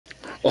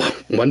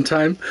One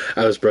time,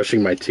 I was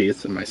brushing my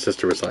teeth, and my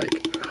sister was like,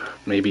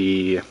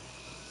 maybe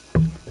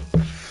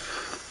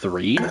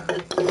 3,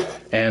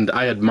 and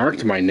I had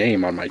marked my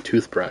name on my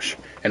toothbrush,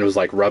 and it was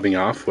like rubbing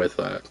off with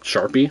a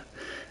Sharpie,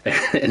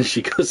 and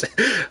she goes,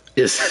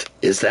 "Is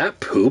that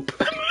poop?"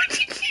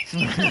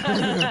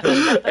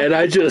 And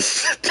I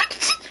just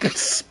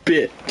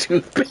spit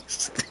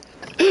toothpaste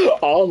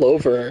all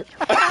over her,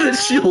 and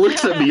she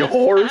looks at me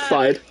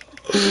horrified.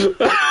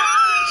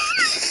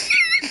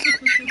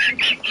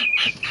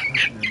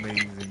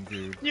 Amazing,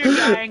 dude. You're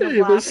dying of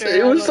laughter.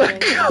 It was a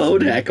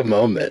Kodak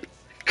moment.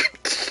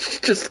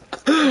 Just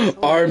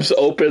arms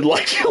open,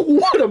 like,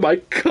 what am I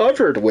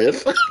covered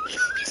with?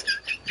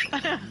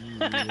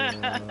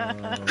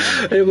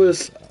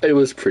 It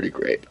was pretty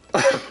great.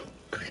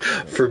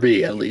 For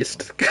me, at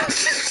least.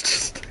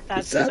 Is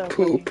that so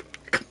poop?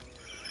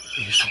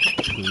 Is that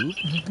poop?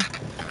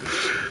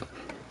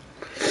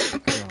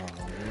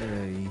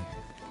 Golly.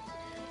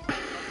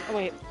 Oh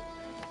wait,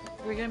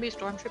 are we gonna be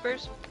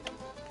stormtroopers?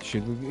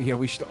 Should we? Yeah,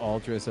 we should all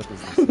dress up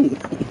as this.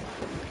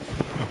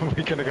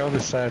 We're gonna go on the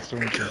sad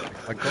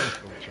stormtrooper. I got a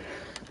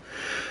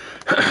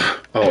stormtrooper.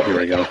 Oh, here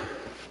we go.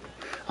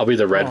 I'll be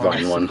the red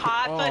vine one.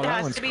 Hot, but that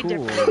has one's to be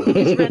cool. different.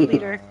 He's red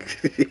leader.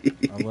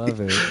 I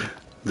love it.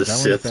 The That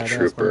one's Sith badass,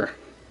 Trooper.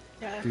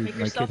 Yeah, Dude, make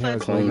my yourself kid a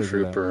has Clone Legos of that.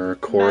 Trooper.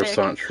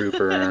 Coruscant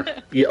Trooper.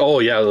 Yeah, oh,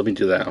 yeah, let me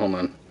do that. Hold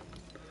on.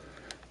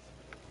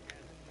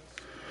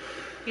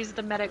 He's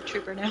the medic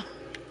trooper now,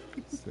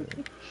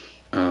 Sick.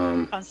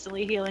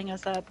 constantly healing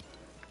us up.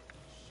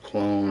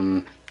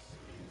 Clone.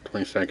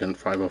 22nd,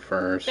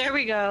 501st. There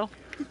we go.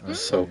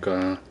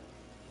 Ahsoka.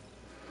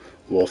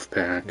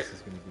 Wolfpack. This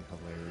is gonna be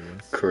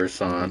hilarious.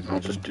 Coruscant. I'll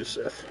just do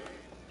Sith.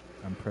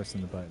 I'm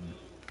pressing the button.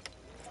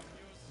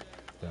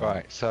 Done.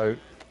 Right, so,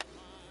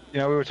 we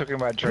were talking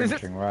about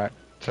drinking, right?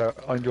 So,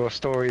 on your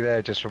story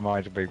there just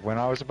reminded me, when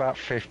I was about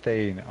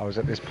 15, I was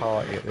at this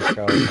party at this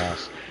girl's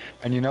house.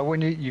 And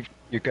when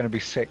you're going to be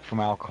sick from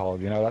alcohol,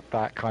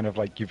 that kind of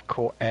like you've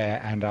caught air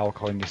and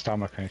alcohol in your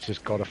stomach and it's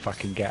just got to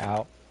fucking get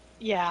out.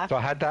 Yeah. So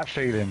I had that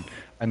feeling,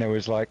 and there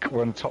was like,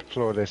 we're on the top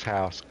floor of this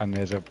house, and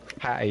there's a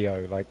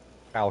patio, like,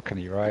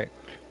 balcony, right?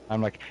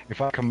 I'm like,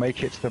 if I can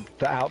make it to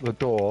the out the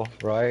door,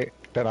 right,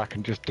 then I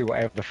can just do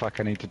whatever the fuck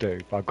I need to do.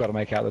 But I've got to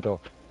make it out the door.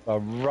 So I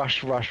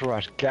rush,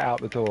 get out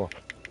the door.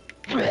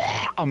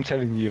 I'm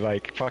telling you,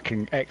 like,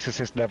 fucking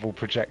Exorcist level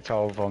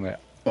projectile vomit.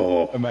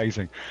 Oh.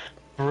 Amazing.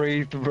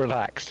 Breathe,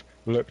 relax,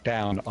 look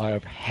down. I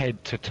have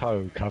head to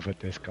toe covered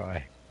this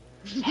guy.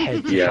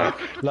 Head to Yeah. toe.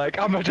 Like,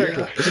 I'm not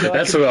joking.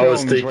 That's what I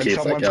was thinking.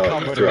 It's like,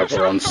 oh, threw up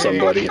around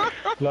somebody.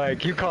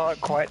 Like, you can't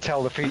quite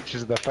tell the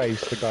features of the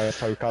face. The guy is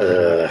so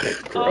covered.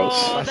 Gross.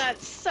 Oh,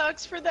 that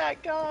sucks for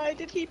that guy.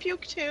 Did he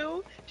puke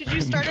too? Did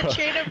you start a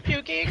chain of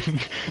puking?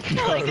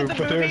 Like in the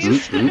but there's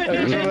movies? one of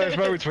those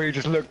moments where you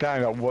just look down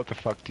and like, what the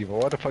fuck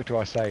do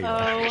I say?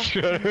 Oh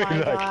You know what I mean? my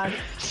Like, god.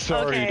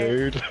 sorry, Okay.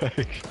 dude.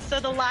 Like, So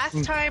the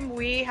last time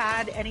we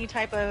had any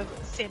type of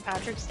St.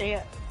 Patrick's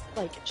Day,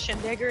 like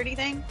shindig or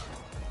anything,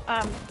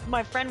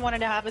 my friend wanted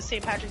to have a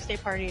St. Patrick's Day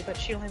party, but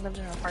she only lived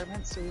in an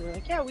apartment, so we were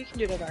like, yeah, we can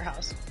do it at our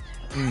house.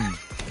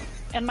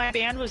 And my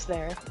band was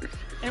there,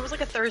 and it was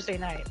like a Thursday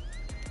night,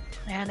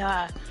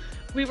 and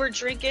we were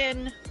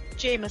drinking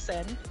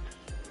Jameson,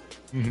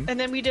 and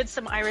then we did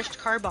some Irish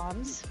car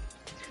bombs.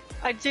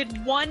 I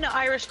did one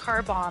Irish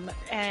car bomb,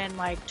 and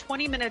like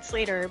 20 minutes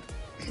later,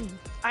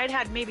 I'd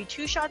had maybe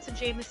 2 shots of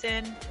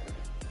Jameson,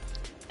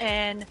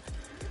 and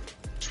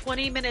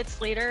 20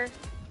 minutes later,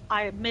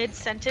 I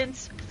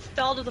mid-sentence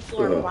fell to the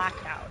floor and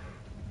blacked out.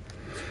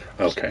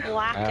 Okay.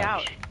 Blacked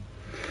out.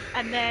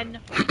 And then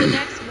the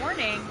next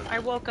morning, I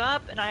woke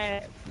up and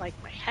my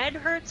head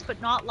hurts, but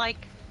not like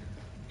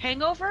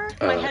hangover.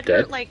 My head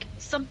dead? hurt like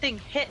something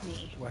hit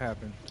me. What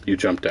happened? You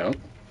jumped out?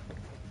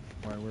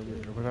 Why were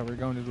we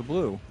going to the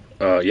blue?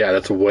 Yeah,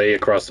 that's way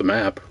across the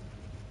map.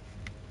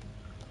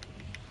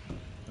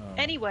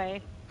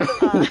 Anyway,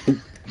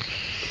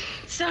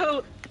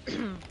 so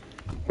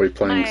Were you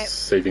playing My-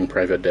 Saving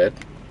Private Dead?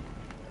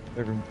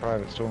 living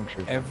private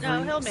stormtrooper.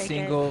 No, he'll Every make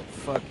single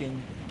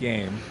fucking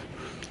game.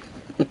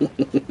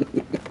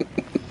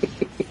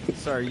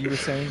 Sorry, you were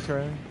saying,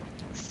 Charlie?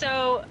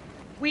 So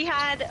we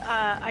had,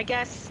 I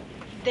guess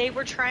they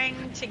were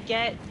trying to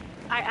get,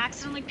 I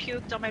accidentally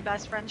puked on my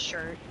best friend's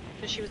shirt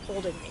because she was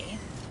holding me.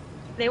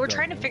 They were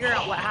trying to figure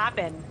out what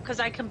happened because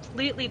I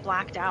completely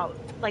blacked out,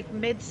 like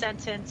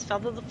mid-sentence, fell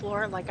to the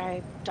floor like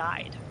I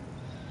died.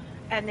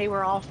 And they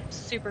were all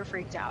super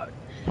freaked out.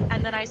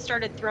 And then I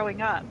started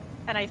throwing up,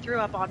 and I threw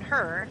up on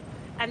her.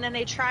 And then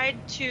they tried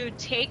to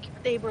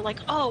they were like,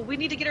 oh, we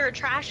need to get her a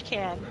trash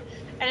can.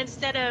 And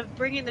instead of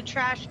bringing the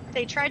trash,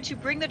 they tried to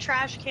bring the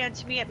trash can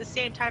to me at the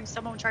same time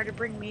someone tried to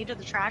bring me to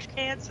the trash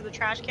can. So the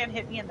trash can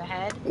hit me in the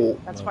head. Oh.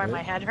 That's why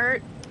my head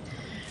hurt.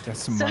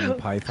 That's some So-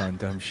 Monty Python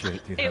dumb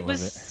shit, dude. I It love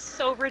was it.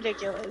 so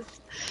ridiculous.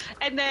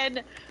 And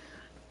then,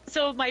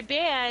 so my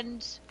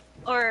band,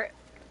 or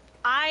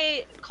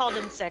I called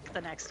in sick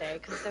the next day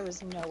because there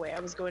was no way I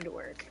was going to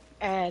work.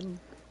 And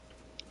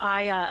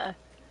I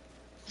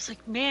was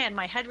like, man,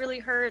 my head really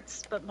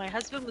hurts, but my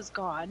husband was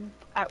gone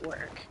at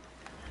work.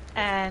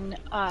 and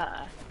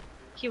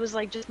he was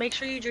like, just make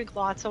sure you drink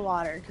lots of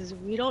water because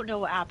we don't know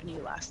what happened to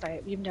you last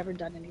night. We've never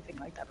done anything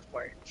like that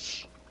before.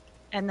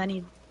 And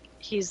then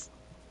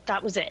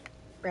that was it,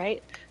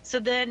 right? So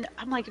then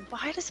I'm like,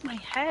 why does my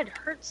head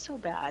hurt so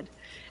bad?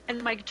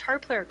 And my guitar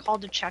player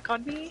called to check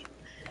on me,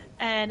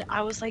 and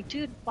I was like,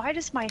 dude, why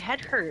does my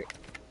head hurt?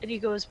 And he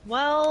goes,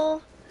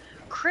 well,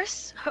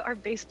 Chris, our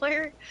bass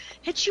player,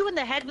 hit you in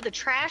the head with a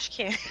trash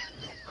can.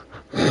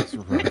 That's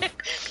right.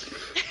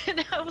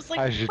 And I was like,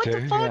 As you what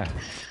do, the fuck? yeah.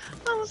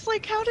 I was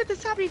like, how did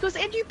this happen? He goes,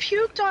 and you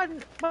puked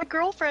on my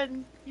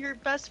girlfriend, your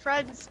best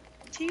friend's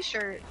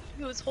t-shirt,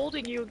 who was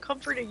holding you and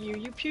comforting you.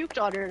 You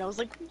puked on her. And I was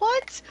like,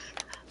 what?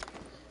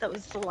 That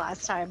was the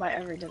last time I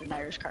ever did an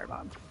Irish car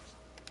bomb.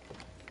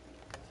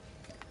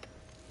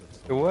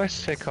 The worst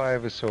sick I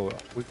ever saw.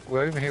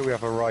 We're over here. We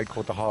have a ride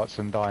called the Hearts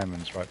and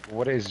Diamonds, right?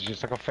 What it is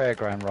just like a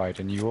fairground ride,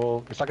 and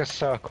it's like a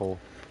circle,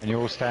 and you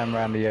all stand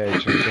around the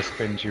edge, and it just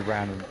spins you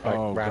round, like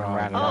Oh, round and God.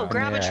 round and Oh, up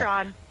in the air.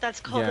 Gravitron. That's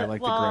called Yeah, it.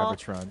 like Well, the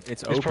Gravitron.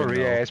 It's It's open probably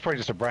though. it's probably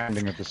just a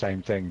branding of the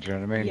same thing. Do you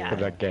know what I mean? Yeah. But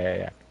like,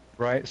 yeah.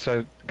 Right.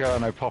 So, girl I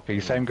know,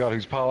 Poppy, same girl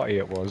whose party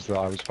it was that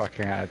I was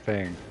fucking at a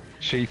thing.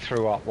 She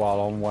threw up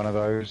while on one of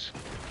those,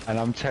 and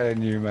I'm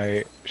telling you,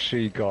 mate,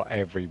 she got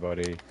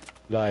everybody.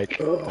 Like,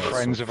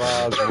 friends of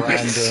ours,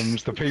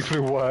 randoms, the people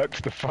who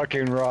worked the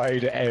fucking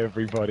ride,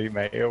 everybody,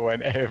 mate. It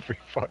went every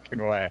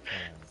fucking way.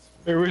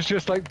 It was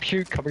just like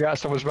puke coming out of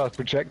someone's mouth,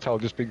 projectile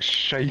just being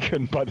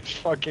shaken by this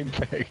fucking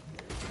thing.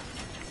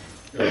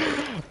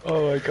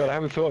 Oh my god, I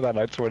haven't thought of that in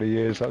like 20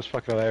 years. That was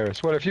fucking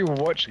hilarious. Well, if you were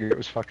watching it, it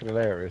was fucking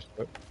hilarious.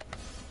 But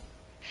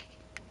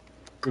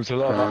there was a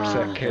lot of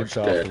upset kids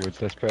afterwards,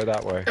 let's put it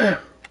that way.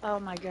 oh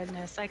my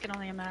goodness. I can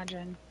only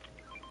imagine.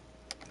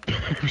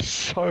 It was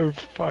so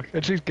fucking...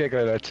 And she's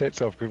giggling her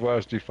tits off, because what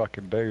else do you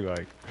fucking do,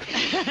 like?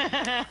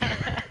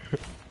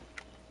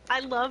 I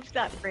love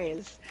that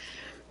phrase.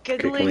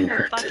 Giggling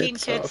her fucking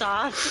tits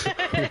off.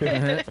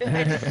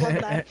 I just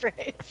love that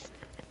phrase.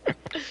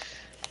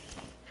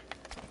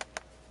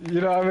 You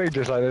know what I mean?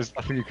 Just like, there's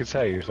nothing you can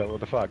say. It's like, what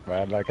the fuck,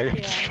 man? Like, I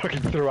just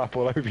fucking threw up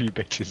all over you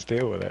bitches,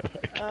 deal with it.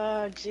 Like.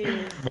 Oh,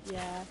 jeez.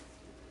 Yeah.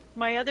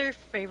 My other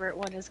favorite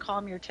one is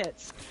calm your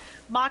tits.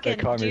 Mockin,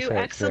 Calm your do tits,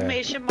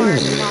 exclamation mark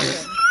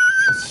Mockin.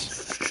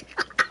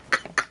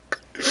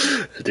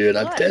 Dude,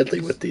 I'm What?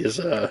 deadly with these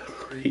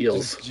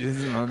heels. Just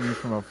jizzing on me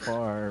from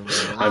afar, bro.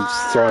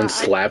 I'm throwing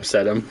slaps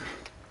at him.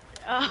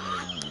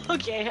 Oh,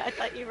 okay. I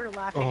thought you were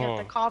laughing at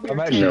the calm your I'm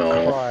tits. actually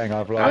No. crying.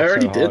 I've laughed I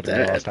already so did hard in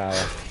the that. last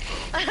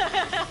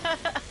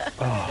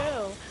hour.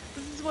 No,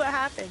 this is what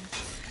happens.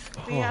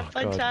 We have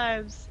fun God.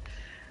 times.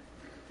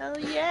 Hell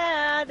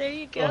yeah, there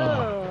you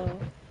go.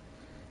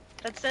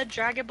 That's a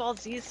Dragon Ball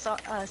Z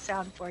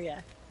sound for you.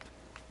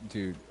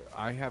 Dude,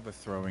 I have a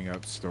throwing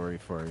up story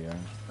for you.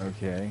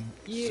 Okay.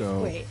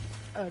 Wait.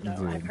 Oh no,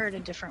 Dude. I've heard a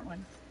different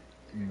one.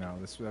 No,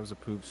 that was a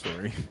poop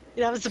story.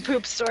 That was a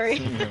poop story.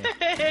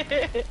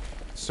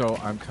 So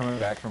I'm coming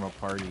back from a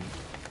party,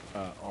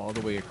 all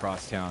the way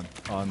across town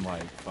on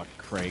like fuck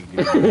Craig,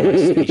 dude, on my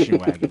station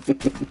wagon.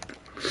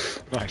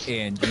 Nice.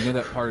 And you know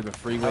that part of the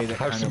freeway that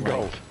Have kind some of like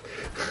gold.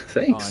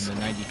 Thanks. on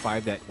the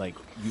 95 that like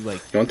You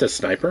want this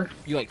sniper?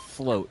 you like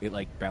float, it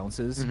like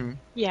bounces.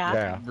 Yeah.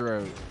 Yeah.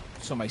 Bro,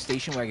 so my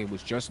station wagon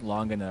was just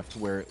long enough to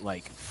where it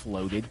like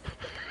floated,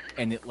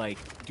 and it like,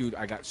 dude,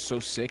 I got so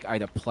sick. I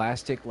had a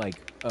plastic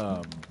like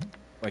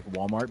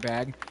Walmart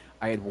bag.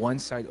 I had one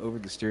side over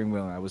the steering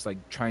wheel, and I was like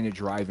trying to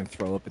drive and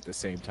throw up at the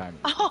same time.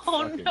 It was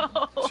Oh fucking,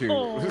 no. Dude,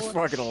 it was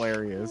fucking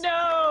hilarious. No,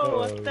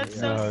 Oh, that's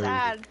so no.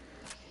 sad.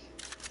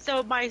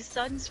 So my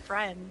son's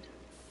friend,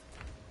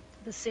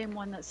 the same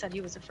one that said he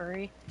was a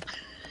furry,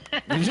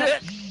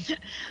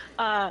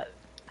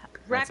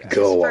 wrecked his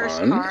Go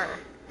first on. car,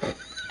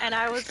 and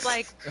I was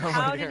like, Oh,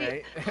 "How my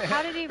did God.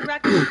 how did he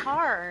wreck the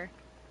car?"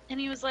 And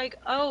he was like,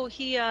 "Oh,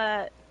 he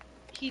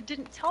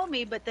didn't tell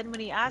me, but then when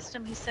he asked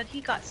him, he said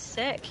he got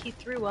sick. He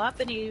threw up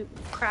and he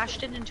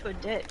crashed it into a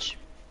ditch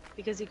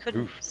because he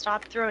couldn't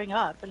stop throwing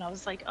up." And I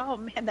was like, "Oh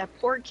man, that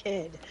poor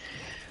kid.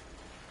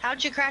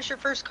 How'd you crash your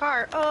first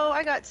car?" "Oh,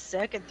 I got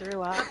sick and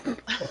threw up."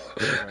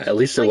 At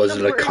least it Like the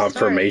wasn't a worst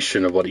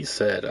confirmation of what he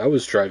said. I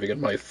was driving in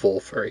my full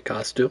furry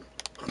costume.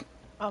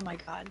 Oh my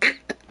god.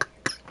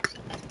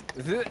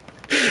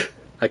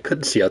 I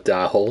couldn't see out the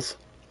eye holes.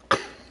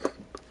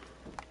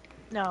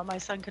 No, my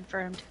son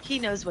confirmed. He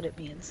knows what it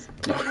means.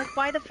 I'm like,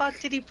 why the fuck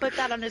did he put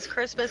that on his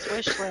Christmas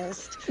wish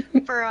list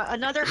for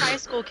another high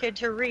school kid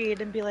to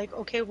read and be like,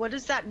 okay, what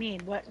does that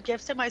mean? What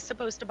gifts am I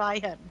supposed to buy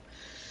him?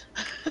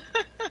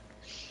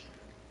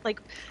 Like,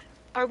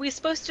 are we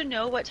supposed to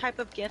know what type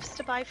of gifts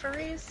to buy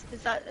furries?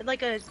 Is that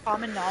like a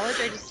common knowledge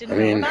I just didn't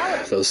know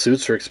about? Those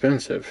suits are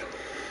expensive.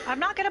 I'm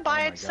not gonna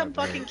buy Oh my God, some man.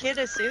 fucking kid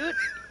a suit.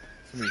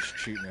 Somebody's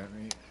shooting at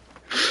me.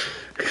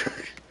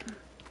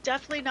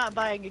 Definitely not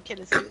buying a kid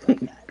a suit like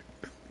that.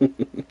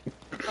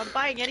 If I'm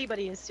buying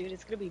anybody a suit,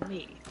 it's gonna be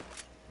me.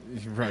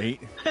 Right?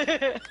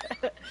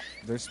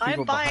 There's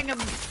people I'm buying a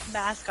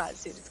mascot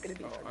suit. It's gonna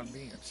be Oh, for I'm me.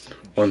 being upset.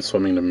 One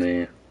swimming to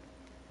me.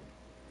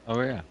 Oh,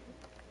 yeah.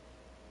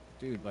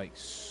 Dude, like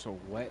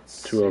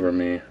sweats. Two over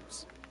me.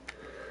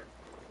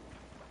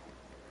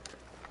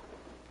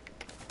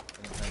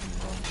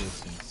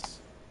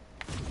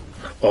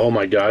 Oh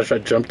my gosh, I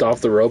jumped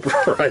off the rope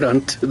right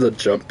onto the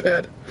jump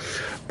pad.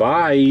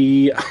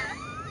 Bye!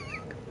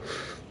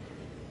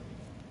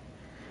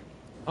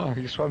 Oh,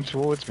 he swam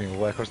towards me.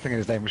 Like, I was thinking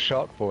his name was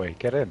Shark Boy.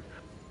 Get in.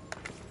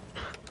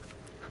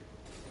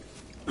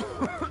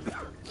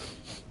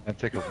 And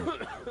tickled me.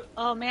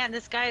 Oh man,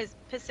 this guy is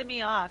pissing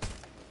me off.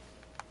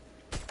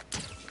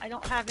 I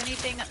don't have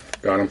anything.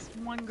 Got him. There's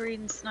one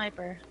green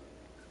sniper.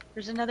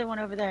 There's another one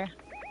over there.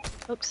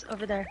 Oops,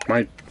 over there.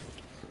 My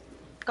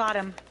Got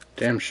him.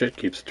 damn shit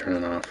keeps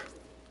turning off.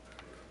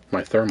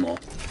 My thermal.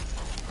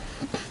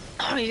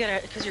 Oh, you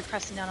gotta, because you're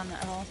pressing down on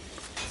the L.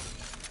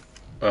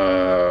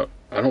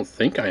 I don't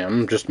think I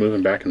am. I'm just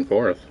moving back and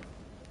forth.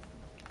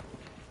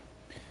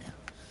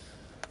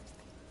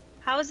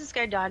 How is this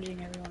guy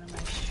dodging every one of my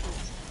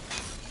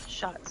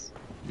shots?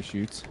 Your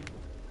shoots.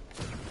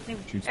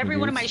 Shoots Every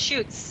my one of dudes? my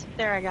shoots.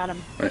 There, I got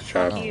him. Nice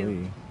job. Fuck you.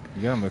 Golly.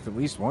 You got him with at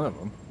least one of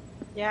them.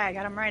 Yeah, I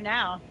got him right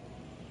now.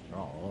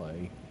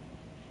 Golly.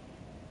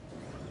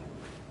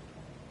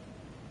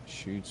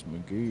 Shoots my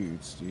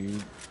goods,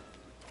 dude.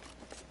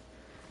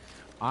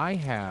 I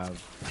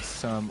have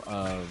some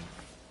of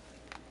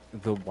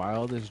the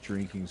wildest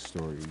drinking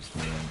stories,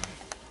 man.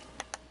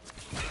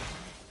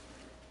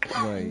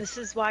 Like, This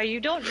is why you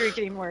don't drink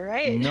anymore,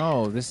 right?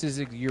 no, this is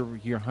you're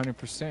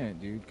 100%,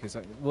 dude. Because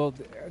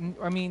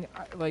I mean,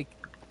 like,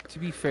 to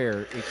be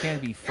fair, it can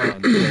be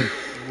fun,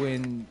 but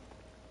when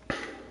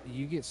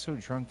you get so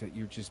drunk that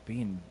you're just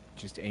being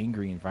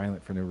angry and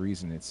violent for no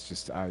reason, it's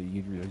just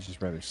you'd really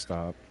just rather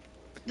stop.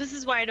 This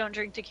is why I don't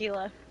drink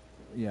tequila.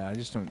 Yeah, I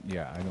just don't.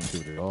 Yeah, I don't do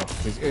it at all.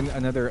 'Cause and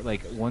another,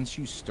 like, once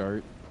you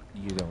start,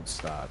 you don't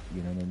stop.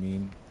 You know what I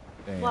mean?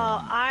 And,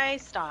 Well, I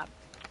stop.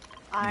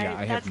 yeah,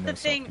 I That's have the no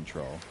thing.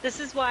 self-control. This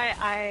is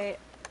why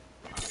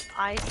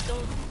I'm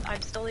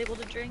still able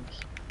to drink,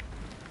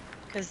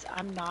 because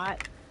I'm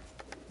not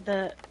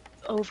the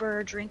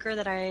over drinker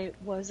that I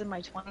was in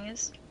my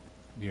 20s.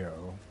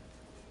 Yo.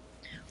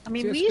 I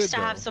mean, See, we that's used good,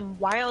 to have though. some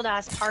wild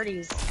ass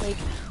parties. Like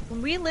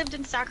when we lived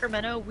in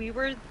Sacramento, we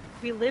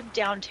lived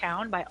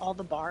downtown by all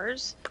the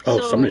bars. Oh,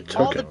 So somebody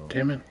all took the it.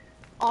 Damn it.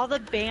 all the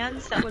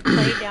bands that would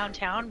play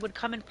downtown would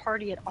come and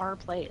party at our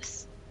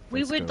place. We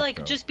That's would dope, like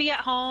though. just be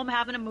at home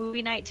having a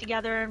movie night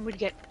together, and we'd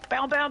get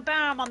bam bam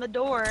bam on the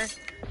door.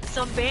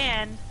 Some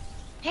band.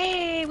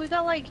 Hey, we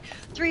got like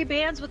 3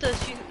 bands with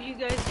us. You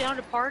guys down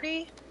to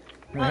party?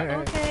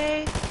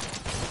 Okay.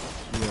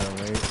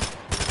 Yeah, right.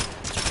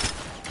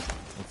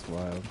 That's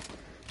wild.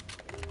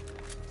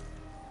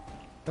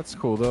 That's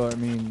cool, though. I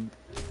mean,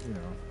 you know.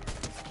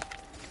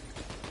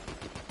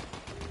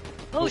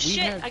 Oh we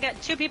shit! had- I got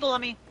 2 people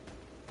on me.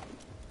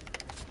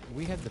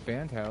 We had the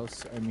band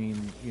house. I mean,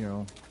 you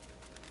know,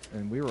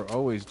 and we were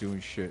always doing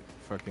shit.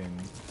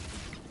 Fucking,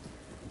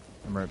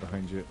 I'm right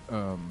behind you.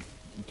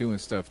 Doing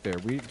stuff there.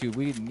 We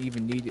didn't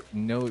even need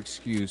no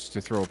excuse to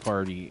throw a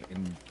party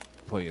and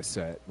play a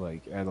set,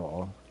 like, at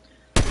all.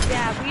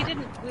 Yeah, we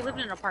didn't. We lived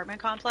in an apartment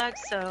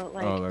complex, so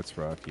like Oh, that's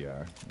rough.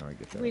 Yeah, no, I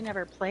get that. we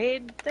never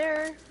played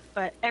there.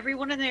 But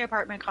everyone in the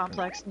apartment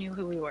complex knew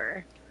who we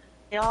were.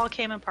 They all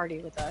came and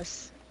partied with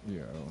us.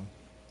 Yo.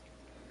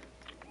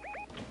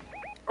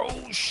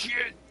 Oh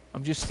shit!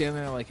 I'm just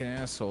standing there like an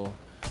asshole.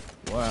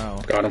 Wow.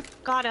 Got him.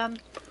 Got him.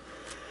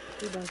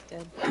 We both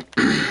did.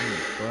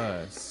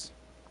 Bus.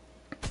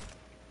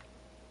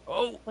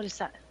 Oh. What is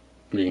that?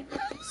 Me.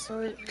 So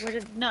where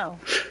did no?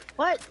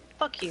 What?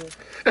 Fuck you.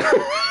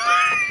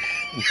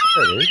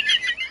 Really?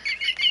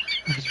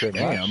 That's pretty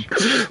Damn.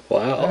 much.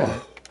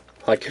 Wow.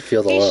 I can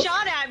feel the He love.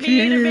 shot at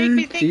me to make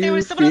me think there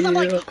was someone else. I'm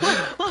like,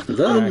 what?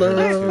 The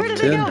Where love did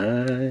they go?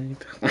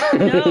 tonight.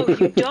 No,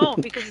 you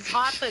don't, because it's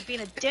Hotfoot being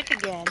a dick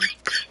again.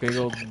 Big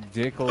old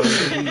dick old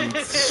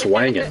beats.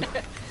 Swanging.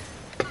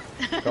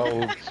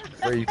 Gold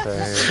Reaper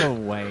here. So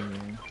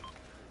wanging.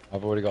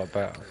 I've already got a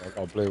better. I've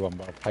got a blue one,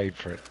 but I paid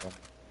for it.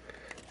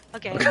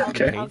 Okay, Okay. I'll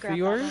Pay for grab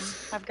yours?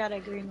 that one. I've got a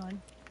green one.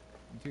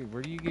 Dude,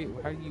 where do you get?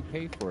 How do you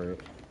pay for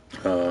it?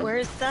 Where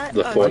is that?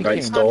 The Oh, Fortnite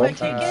you stole? can't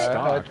take it?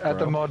 Stock, at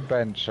the bro. mod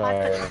bench,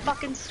 I I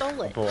fucking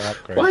stole it. bought an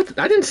upgrade. What?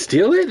 I didn't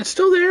steal it. It's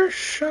still there.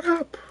 Shut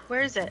up.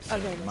 Where is it? Oh,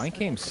 there it is. Mine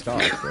came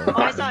stock, bro. Oh,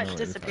 I saw don't know it where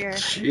disappear.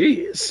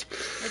 Jeez.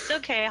 It's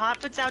okay.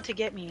 Hotfoot's out to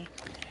get me.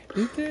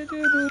 the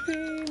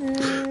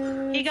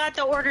fuck- He got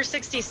to order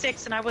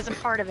 66 and I wasn't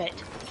part of it.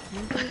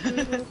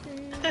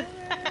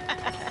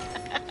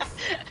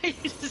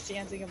 He's just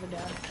dancing up and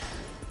down.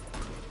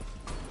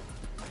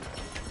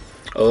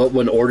 Oh,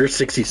 when Order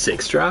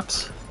 66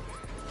 drops?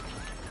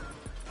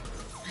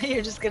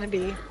 You're just gonna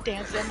be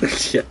dancing.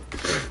 Yeah.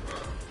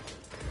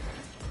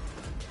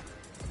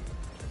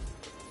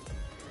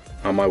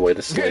 On my way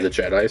to slay the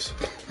Jedis.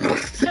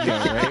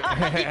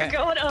 Yeah, You're right?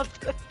 going up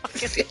the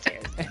fucking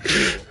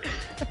stairs.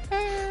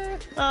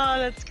 Oh,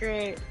 that's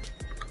great.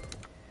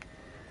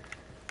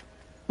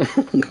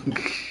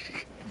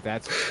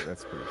 That's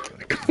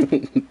pretty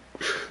funny.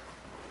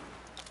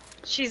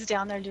 She's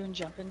down there doing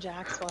jumping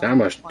jacks while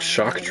I'm a flying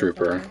shock over the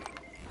trooper. door.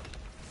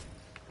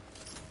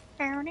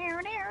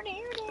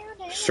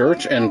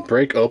 Search and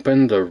break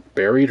open the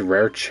buried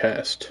rare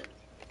chest.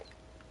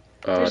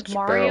 There's It's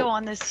Mario about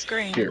on this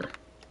screen. here.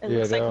 It Yeah,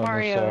 looks they're like on the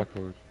Mario.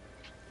 circles.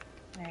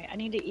 Alright, I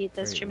need to eat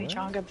this Wait, what?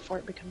 chimichanga before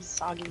it becomes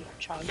soggy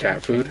chonga.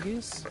 Cat food.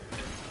 Changus?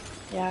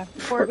 Yeah,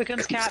 before it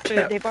becomes cat food.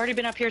 cat They've already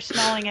been up here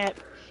smelling it.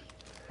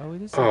 Oh,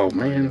 it is Oh, like a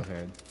Mario man.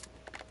 head.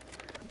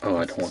 Oh, I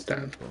That's don't want that.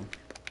 hysterical.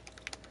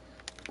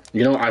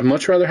 You know, I'd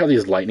much rather have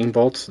these lightning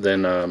bolts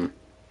than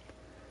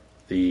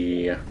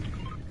the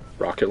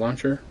rocket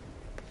launcher.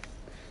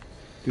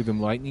 Dude,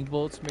 them lightning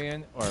bolts,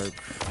 man, are...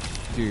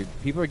 Dude,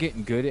 people are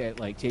getting good at,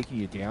 like, taking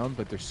you down,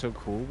 but they're so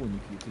cool when you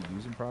get to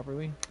use them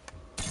properly.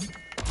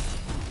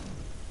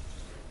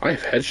 I've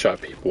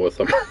headshot people with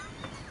them.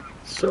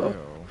 So,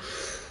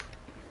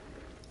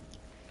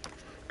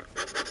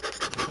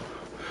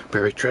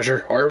 buried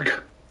treasure, arg.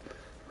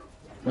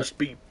 Must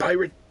be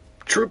pirate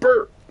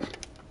trooper.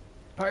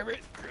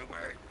 Pirate!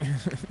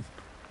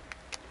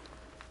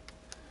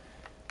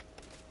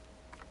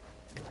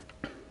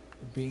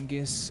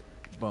 Bingus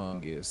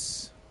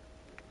Bongus.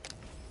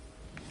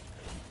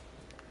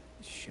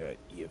 Shut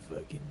your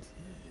fucking...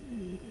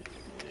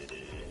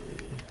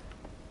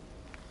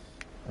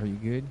 Are you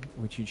good?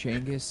 With your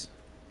Changus?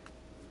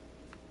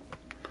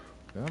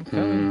 I'm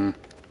coming.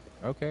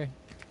 Okay.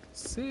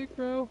 Sick,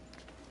 bro.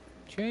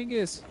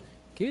 Changus,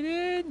 get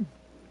in!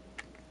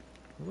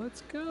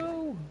 Let's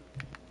go!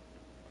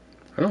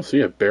 I don't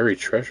see a buried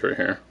treasure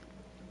here.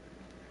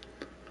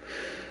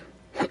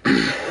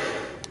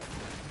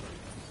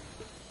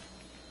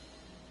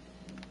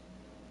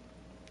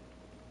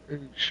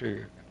 Ooh,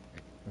 shoot.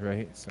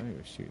 Right? Somebody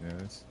was shooting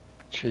at us.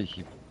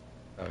 Cheeky.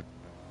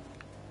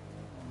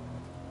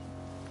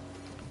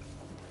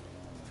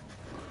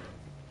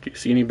 Do you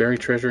see any buried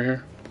treasure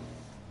here?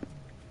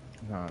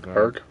 Nah, dog.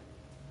 Arg?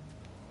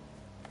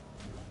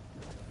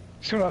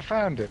 Still I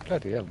found it.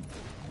 Bloody hell.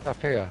 It's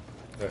up here.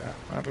 Look,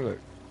 have a look.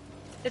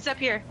 It's up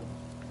here.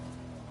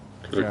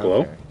 Does it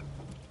glow? Okay.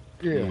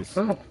 Yeah. Yes.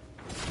 Oh.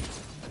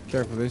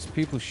 Careful, there's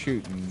people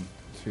shooting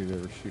too. They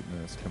were shooting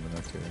at us coming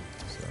up here.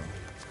 So.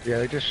 Yeah,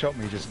 they just shot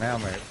me just now,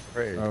 mate.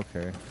 Pretty.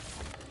 Okay.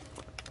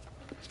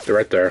 They're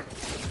right there.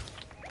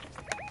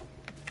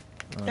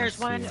 Oh,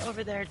 There's I one see.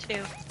 over there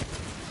too.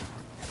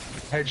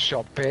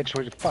 Headshot, bitch.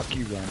 What the fuck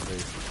you gonna do?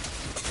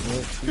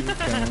 What you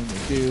gonna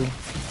do?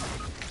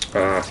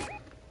 Ah,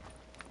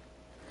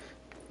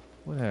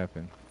 What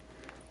happened?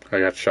 I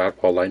got shot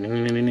while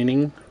lightning. They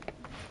need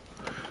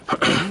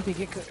to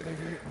get good,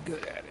 they're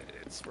good at it.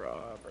 It's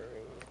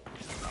Robert.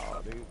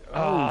 Oh, dude.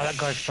 Oh, that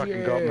guy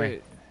fucking got me.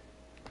 shit.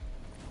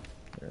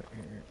 Here.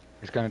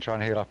 He's gonna try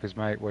and heal up his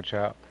mate. Watch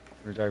out.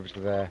 He's over to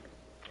there.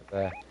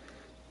 There.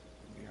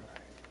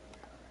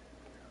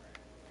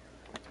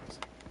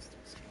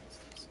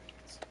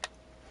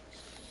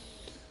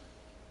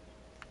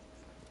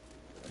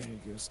 There you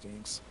go,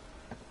 Stinks.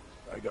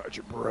 I got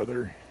your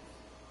brother.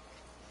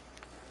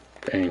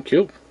 Thank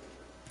you.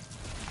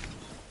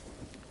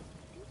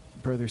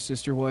 Brother,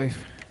 sister,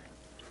 wife.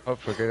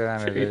 Hopefully, get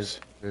down there. Jeez.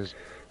 There's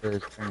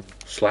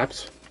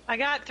Slaps. I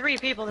got 3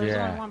 people. There's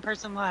Yeah. only 1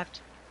 person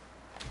left.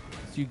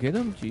 Did you get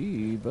him?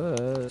 Gee,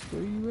 bud.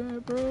 Where you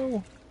at,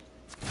 bro?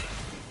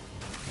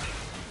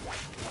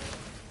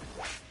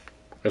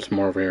 There's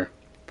more over here.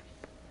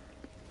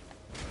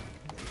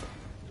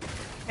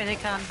 Here they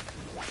come.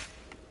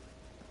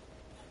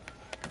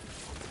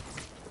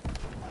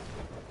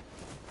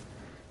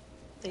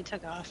 They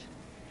took off.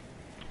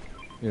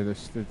 Yeah, they're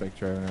like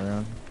driving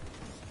around.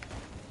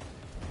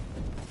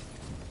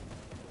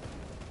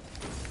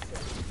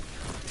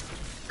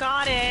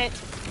 Got it.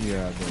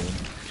 Yeah, dude.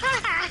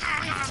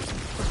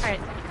 Alright,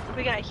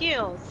 we got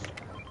heals.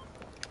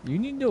 You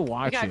need to We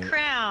watch got it.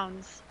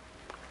 crowns.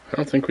 I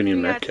don't think we need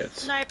We med got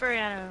kits. sniper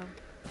ammo.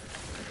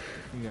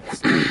 We got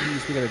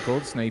snipes. We got a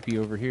gold snipey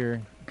over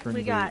here for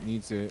We anybody got- that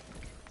needs it.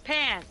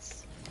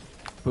 Pants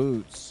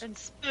Boots. and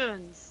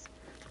spoons.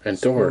 And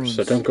doors,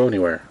 so Spoons. don't go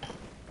anywhere.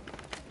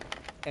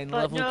 And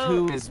But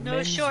level 2 is no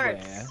menswear.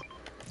 shorts.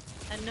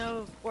 And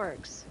no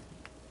works.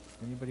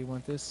 Anybody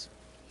want this?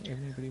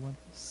 Anybody want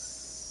this?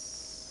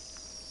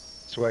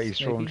 sweaty Maybe.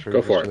 stormtroopers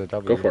Go for for the it.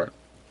 W. Go for it.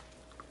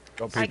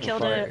 Got I people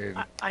killed fighting.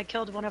 I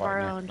killed one of our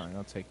Fighting. own. Fine,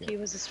 I'll take He it.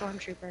 was a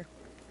stormtrooper.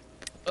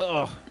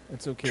 Ugh,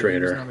 it's okay.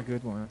 Traitor. He's not a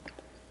good one.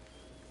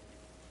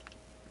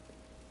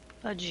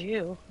 A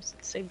Jew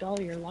saved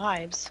all your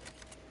lives.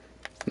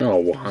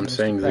 No, I'm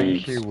saying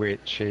Thank you, the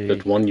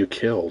Witchy. one you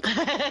killed.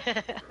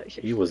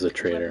 He was a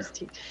traitor.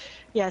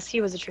 Yes,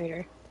 he was a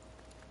traitor.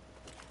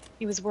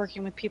 He was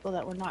working with people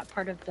that were not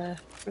part of the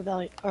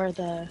rebellion or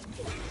the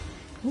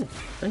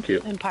Thank you.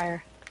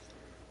 empire.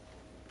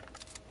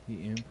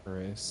 The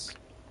Empress.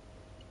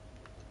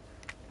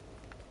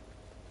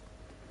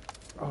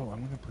 Oh,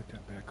 I'm gonna put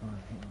that back on.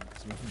 Hang on,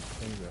 'cause we can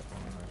play that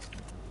one last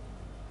night.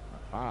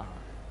 Aha.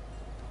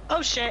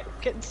 Oh shit!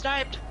 Getting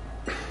sniped.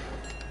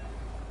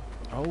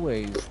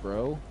 Always,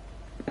 bro.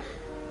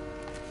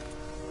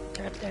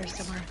 They're up there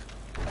somewhere.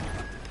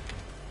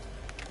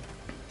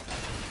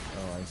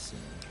 Oh, I see.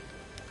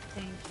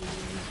 Thank you,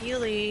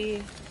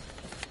 Healy.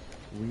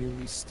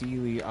 Wheelie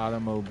Steely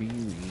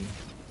Automobile.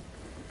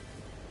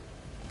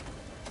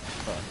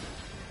 Fuck.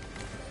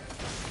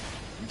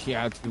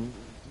 Yeah,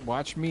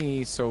 watch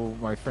me so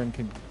my friend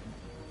can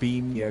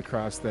beam you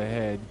across the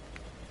head.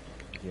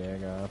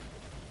 Jag off.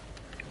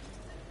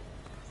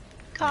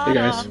 Caught Hey,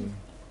 guys. him.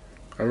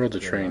 I rode the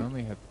Yeah, I train.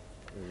 only had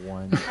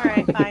one.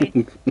 Alright, bye.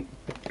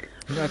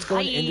 No, it's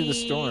going into the Bye.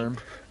 storm.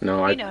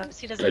 No, He I knows.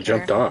 He doesn't I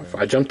jumped care. off.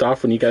 I jumped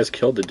off when you guys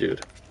killed the dude.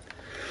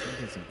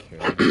 He doesn't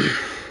care.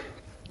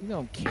 You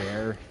don't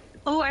care.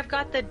 Oh, I've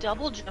got the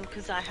double jump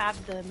because I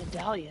have the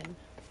medallion.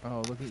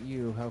 Oh, look at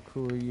you. How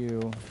cool are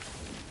you?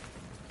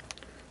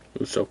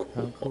 It was so How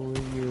cool. cool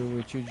are you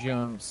with your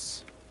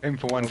jumps? In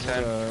for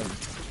 110.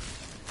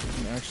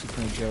 I'm actually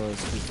kind of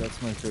jealous because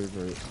that's my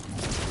favorite.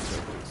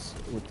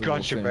 With the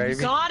Gotcha, little things.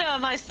 baby. Got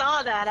him! I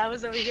saw that. I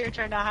was over here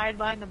trying to hide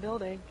behind the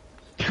building.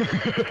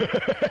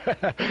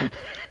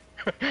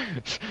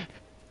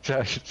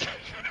 Sorry.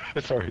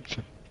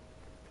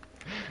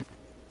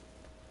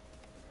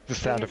 The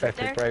sound of Is it epic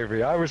there?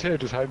 bravery. I was here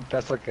just hiding.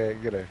 That's like a,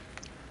 you know.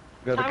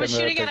 I was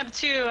shooting at him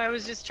too. I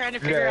was just trying to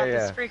figure out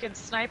this freaking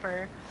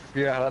sniper.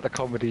 Yeah, like the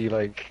comedy,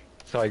 like,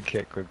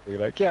 sidekick would be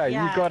like, yeah,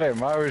 Yeah. you got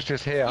him. I was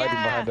just here hiding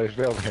Yeah. behind those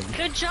buildings.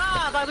 Good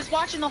job! I was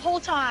watching the whole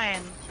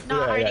time.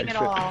 Not hiding at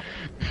all.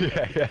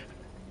 Yeah.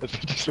 That's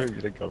just what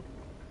you think of.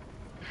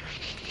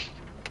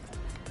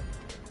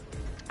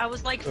 I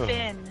was like Ugh.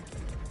 Finn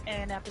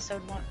in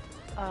episode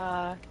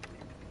 1.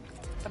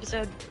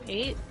 Episode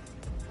 8?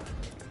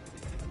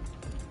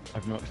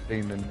 I've not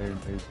seen the new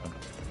one.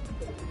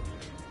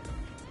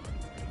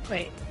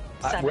 Wait.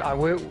 7.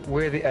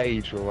 We're the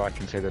age where I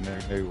can say the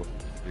new one.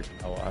 You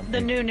know what I mean?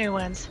 The new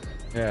ones.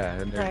 Yeah,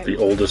 the new Right. The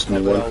oldest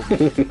new one. Not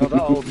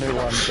the old new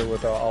ones, but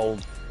with the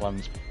old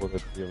ones before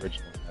the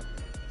original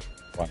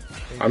one.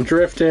 I'm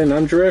drifting.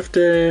 I'm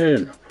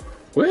drifting.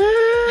 Woo! You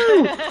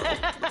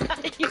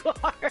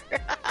are.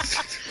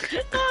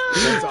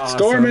 That's awesome.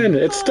 Storming!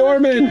 It's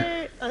storming!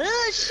 Okay.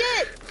 Oh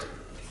shit!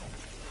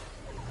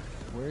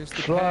 Where's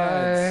the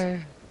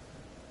pads?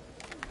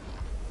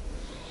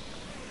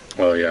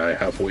 Fly. Oh yeah, I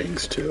have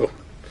wings too.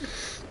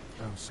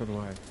 Oh, so do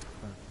I.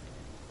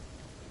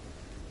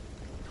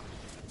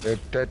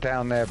 They're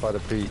down there by the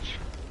beach.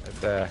 They're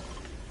there.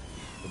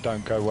 But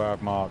don't go where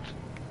I've marked.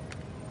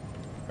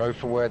 Go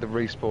for where the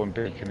respawn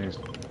beacon is.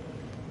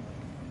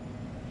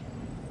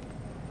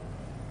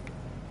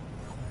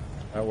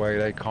 That way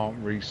they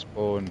can't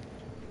respawn.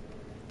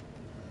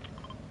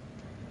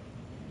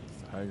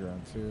 It's the high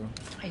ground too.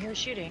 I hear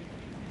shooting.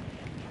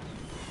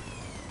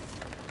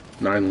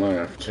 9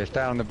 left. It's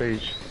down on the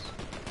beach.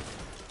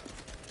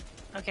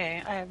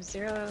 Okay, I have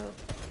 0.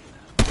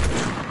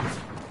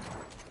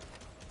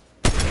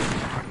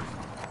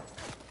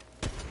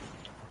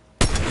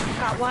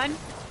 Got one.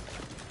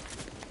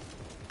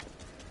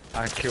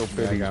 I killed Yeah,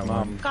 I Billy's got mum.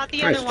 one. Got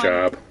the Nice other one.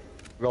 job.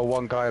 We got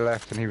one guy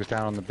left and he was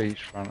down on the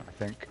beach front, I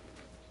think.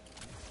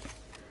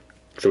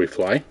 Should we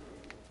fly?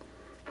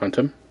 Hunt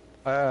him?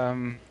 I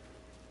mean,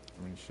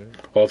 shit.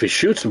 Well, if he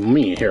shoots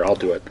me, here, I'll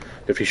do it.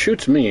 If he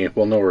shoots me,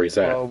 we'll know where he's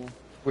at. Well,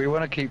 we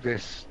want to keep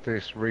this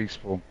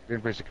respawn. The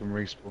only place you can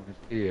respawn is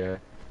here,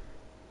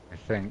 I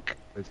think.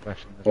 There's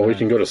left in the Well, we van.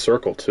 can go to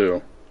circle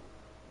too.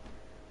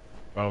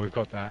 Well, we've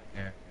got that,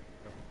 yeah.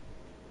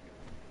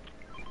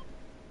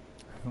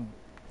 I don't.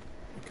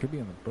 It could be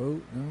on the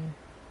boat. No.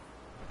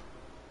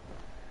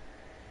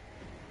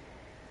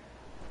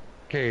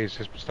 Okay, it's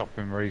just stop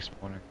him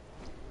respawning.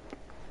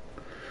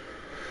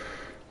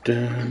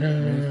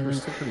 We're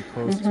still pretty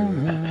close to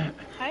it.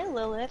 Hi,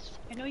 Lilith.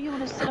 I know you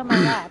want to sit on my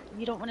lap.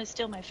 You don't want to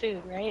steal my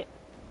food, right?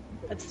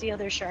 That's the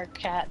other shark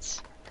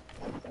cats.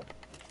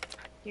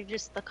 You're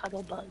just the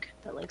cuddle bug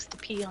that likes to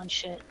pee on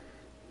shit.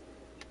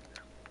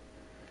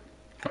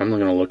 I'm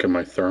gonna look at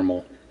my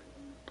thermal.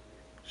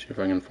 See if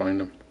I can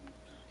find him.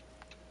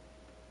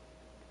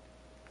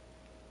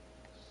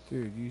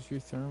 Dude, use your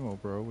thermal,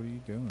 bro. What are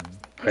you doing?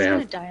 I He's gonna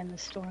am. die in the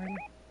storm.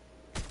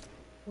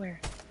 Where?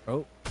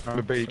 Oh, On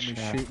the beach.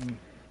 somebody's shooting.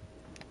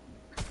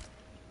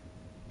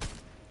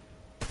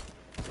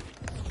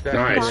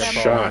 Nice Bottom.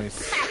 shot.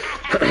 Nice.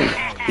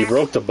 He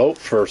broke the boat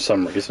for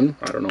some reason.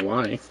 I don't know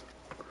why.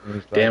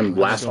 Damn,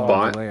 last Saw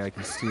bot. delay, I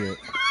can see it.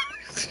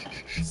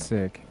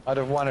 Sick. I'd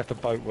have won if the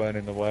boat weren't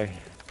in the way.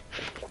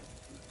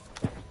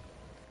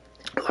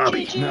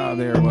 Lobby. No,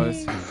 there it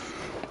was.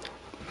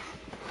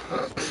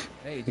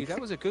 Hey, dude, that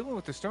was a good one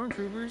with the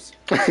stormtroopers.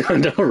 I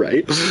know,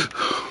 right?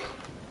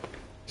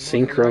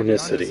 They might be onto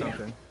Synchronicity.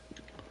 something.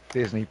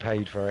 Disney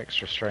paid for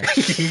extra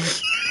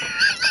strength.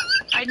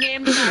 I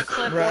named that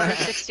clip Right. Order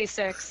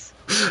 66.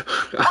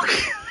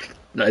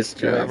 Nice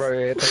Yeah,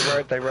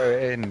 job. they wrote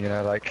it in,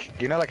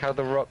 like how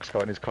The Rock's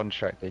got in his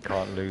contract that he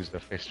can't lose the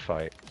fist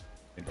fight.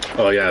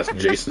 Oh yeah,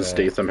 Jason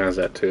Statham has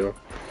that too.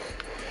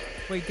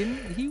 Wait,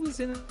 didn't he was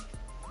in?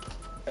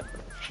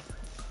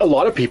 A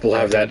lot of people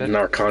have that in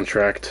our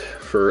contract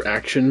for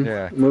action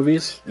Yeah.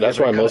 movies. That's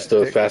Yeah, why they most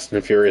kinda- of Fast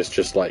and Furious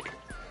just like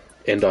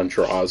end on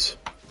draws.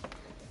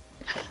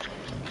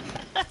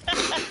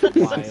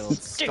 Wild.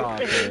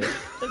 Stop it.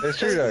 It's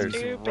true though.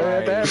 Stupid.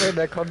 They have in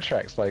their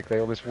contracts like they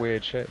all this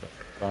weird shit.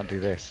 Can't do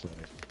this.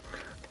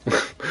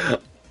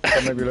 That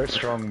make me look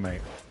strong,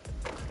 mate.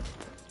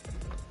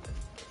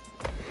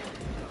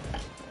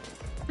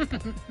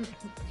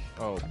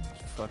 Oh,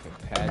 fucking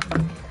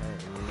Padme.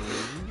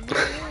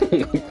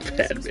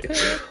 Padme.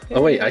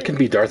 Oh wait, I can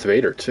be Darth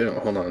Vader too.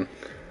 Hold on.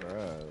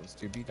 Gross.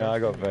 Dude, be No, I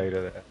got Darth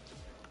Vader. Vader there.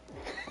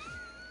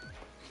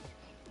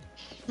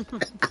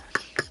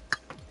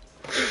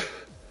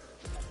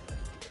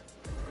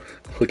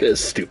 Look at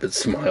his stupid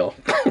smile.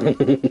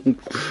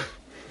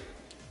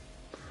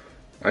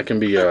 I can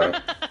be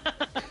The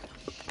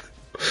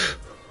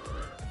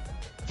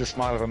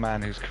smile of a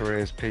man whose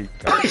career's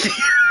peaked.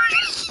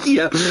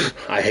 yeah.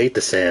 I hate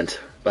the sand,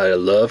 but I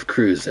love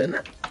cruising.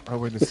 Oh,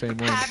 we're the same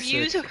one. Have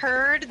you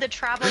heard the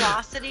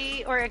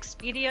Travelocity or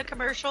Expedia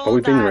commercial Are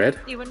we being that read?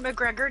 Ewan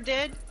McGregor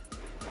did?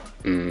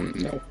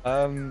 No.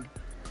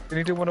 Did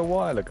he do one a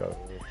while ago?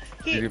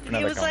 He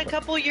was like a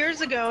couple years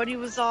ago, and he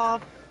was all,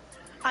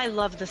 "I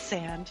love the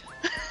sand."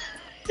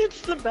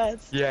 It's the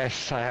best.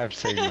 Yes, I have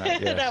seen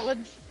that. Yes. That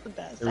one's the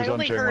best. It was I on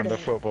only during heard one of it.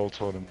 the football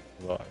tournaments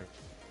live.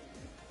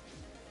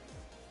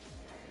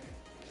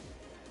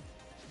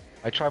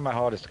 I tried my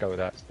hardest to go with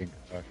that thing.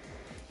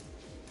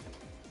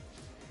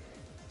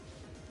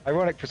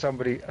 Ironic for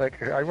somebody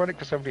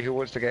who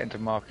wants to get into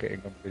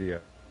marketing on video.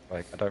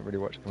 Like, I don't really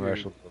watch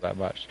commercials all that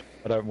much.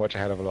 I don't watch a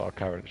hell of a lot of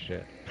current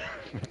shit.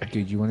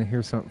 Dude, you want to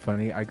hear something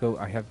funny? I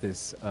have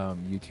this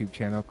YouTube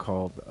channel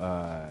called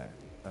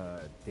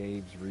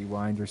Dave's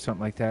Rewind or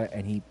something like that,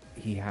 and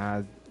he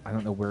had, I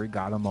don't know where he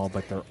got them all,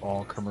 but they're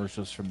all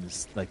commercials from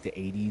this, like the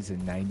 80s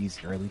and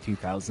 90s and early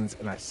 2000s,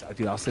 and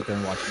I'll sit there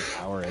and watch them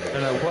power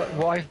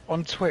it.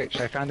 On Twitch,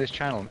 I found this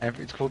channel.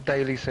 It's called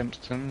Daily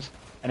Simpsons,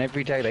 and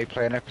every day they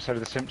play an episode of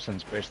The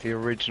Simpsons, but it's the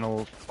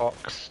original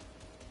Fox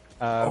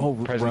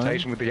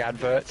presentation with the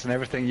adverts and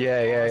everything.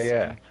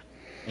 Yeah.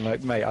 I'm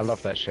like, mate, I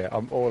love that shit.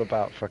 I'm all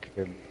about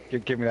fucking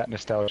give me that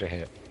nostalgia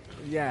hit.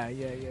 Yeah.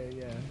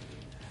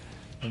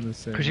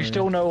 Because you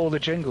still know all the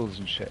jingles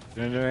and shit.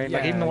 You know what I mean?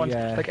 Like, even the ones,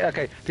 like,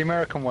 okay, the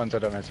American ones I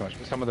don't know so much,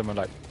 but some of them are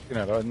like, you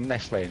know, like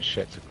Nestle and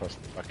shits across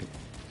the fucking.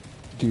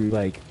 Do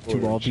like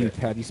Boring to all beef shit.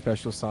 patty,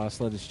 special sauce,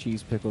 lettuce,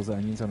 cheese, pickles,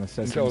 onions on a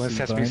sesame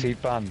seed bun.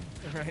 Seed bun.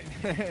 Right.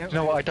 You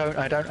know what?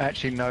 I don't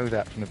actually know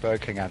that from the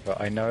Burger King advert.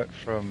 I know it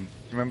from.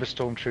 Remember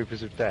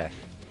Stormtroopers of Death?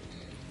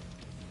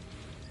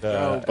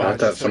 I thought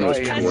that someone was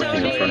That's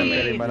twerking in front of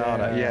Billy me.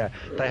 Manana. Yeah,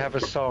 they have a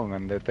song,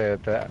 and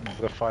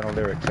the final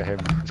lyrics are him.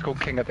 It's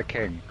called King of the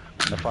King,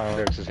 and the final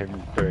lyrics is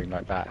him doing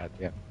like that at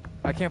the end.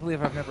 I can't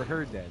believe I've never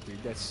heard that,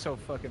 dude. That's so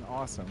fucking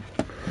awesome.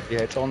 Yeah,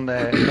 it's on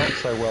their not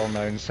so well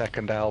known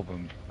second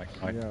album, like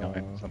 99, Yeah.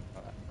 something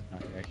like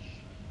that. 98.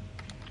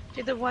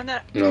 Dude, the one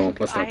that No,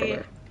 let's not go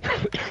there.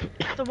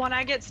 the one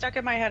I get stuck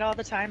in my head all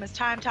the time is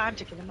time,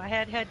 ticket in my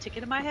head,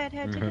 ticket in my head,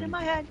 ticket in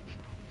my head.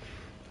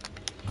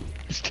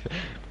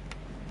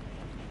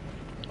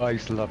 I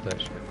used to love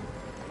that shit.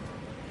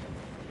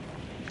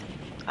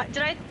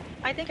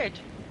 I think I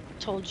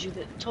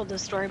told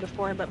this story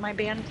before, but my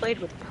band played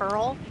with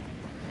Pearl,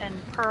 and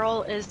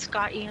Pearl is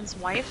Scott Ian's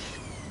wife.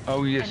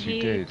 Oh yes, and you he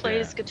did.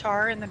 plays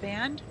guitar in the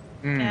band,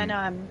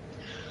 and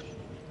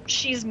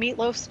she's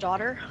Meatloaf's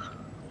daughter.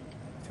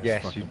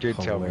 Yes, fucking you did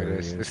tell me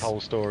hilarious. this whole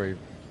story.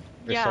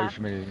 It's Yeah. so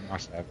familiar, you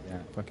must have, yeah.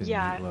 Fucking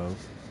Yeah.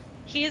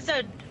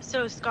 meatloaf.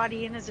 So Scott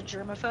Ian is a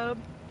germaphobe,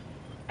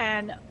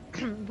 and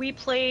we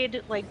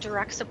played like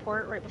direct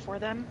support right before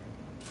them,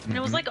 and it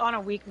was like on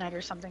a weeknight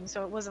or something,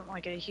 so it wasn't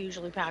like a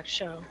hugely packed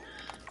show.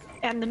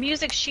 And the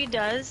music she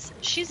does,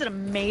 she's an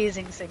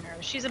amazing singer.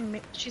 She's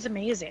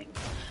amazing,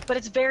 but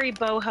it's very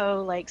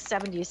boho, like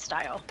 70s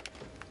style.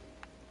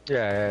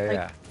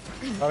 Yeah.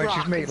 I mean, she's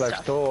rock and Meatloaf's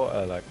stuff.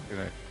 daughter, like, you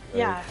know. so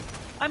Yeah,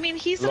 I mean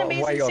he's a an lot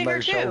of weight amazing on singer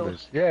those too.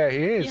 shoulders. Yeah, he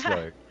is, Yeah.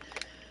 though.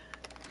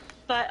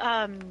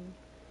 But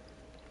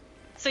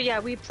so yeah,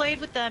 we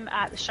played with them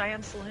at the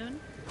Cheyenne Saloon.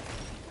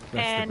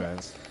 That's And- the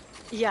best.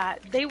 Yeah,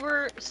 they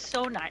were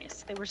so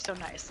nice.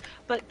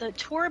 But the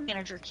tour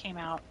manager came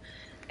out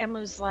and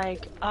was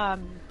like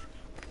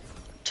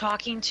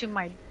talking to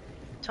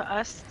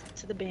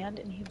the band,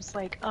 and he was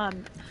like,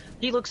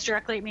 he looks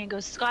directly at me and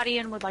goes, "Scott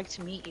Ian would like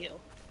to meet you."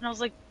 And I was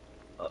like,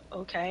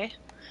 okay.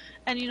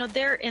 And you know,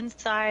 they're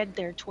inside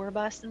their tour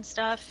bus and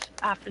stuff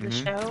after the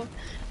show,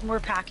 and we're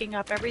packing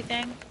up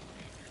everything.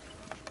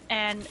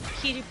 And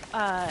he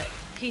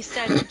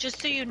said,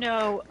 "Just so you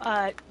know,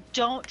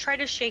 don't try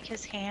to shake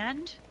his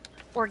hand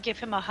or give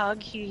him a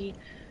hug. He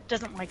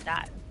doesn't like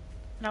that."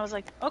 And I was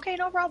like, okay,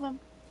 no problem.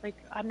 Like,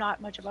 I'm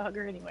not much of a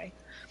hugger anyway.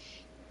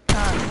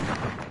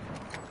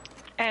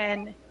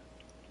 And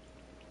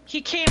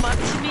he came up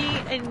to me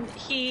and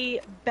he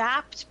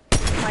bapped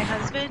my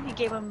husband. He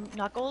gave him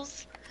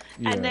knuckles.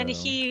 And then Yeah.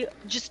 he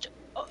just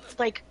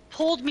like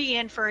pulled me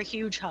in for a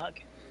huge hug.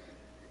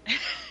 He's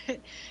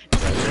like,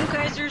 "You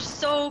guys are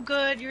so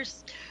good. You're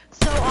so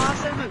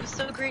awesome. It was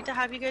so great to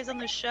have you guys on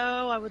the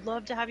show. I would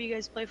love to have you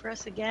guys play for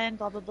us again,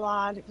 blah, blah,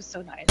 blah." And it was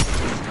so nice.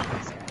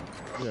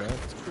 Yeah,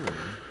 that's cool.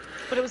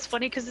 But it was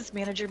funny because this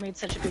manager made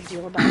such a big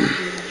deal about being a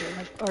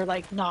germaphobe, or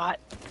like not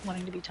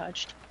wanting to be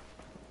touched.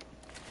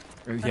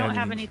 I don't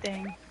have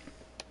anything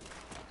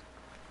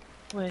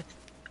with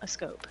a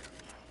scope.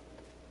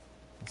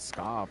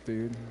 Stop,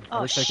 dude. Oh,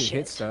 I wish I could hit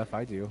shit. stuff.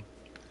 I do.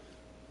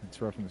 It's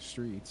rough in the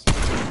streets.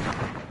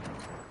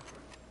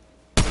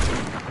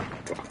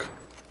 Fuck.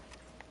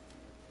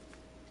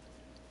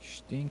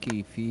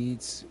 Stinky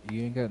feeds.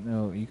 You got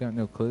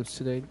no clips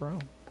today, bro?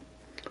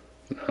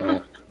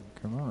 No.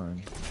 Come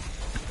on.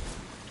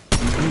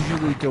 You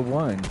usually do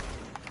one.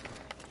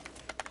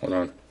 Hold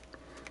on.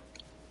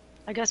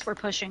 I guess we're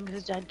pushing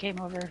because Dad came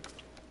over.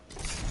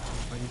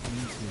 Why did you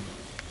need to?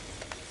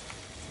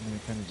 I mean, I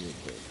kind of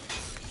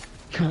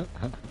did,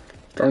 but...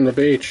 Darn the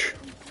beach.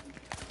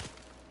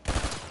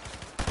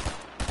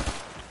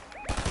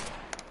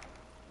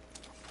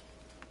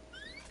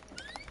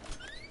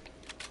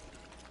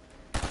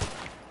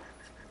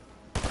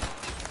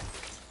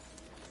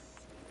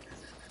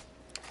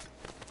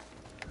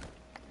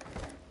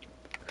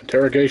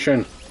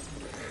 Interrogation.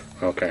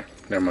 Okay,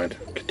 never mind.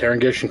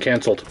 Interrogation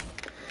canceled.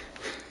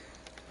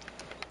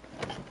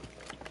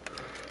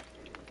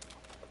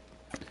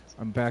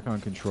 I'm back on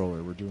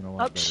controller. We're doing a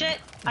lot Oh better. shit!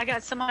 I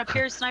got someone up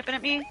here sniping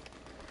at me.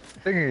 The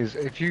thing is,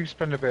 if you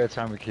spend a bit of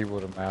time with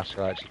keyboard and mouse,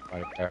 you'll actually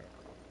find it better.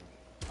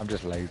 I'm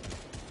just lazy.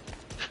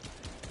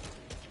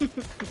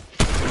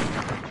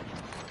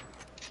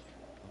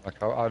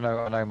 Like I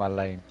know my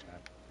lane.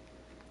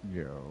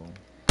 Yo.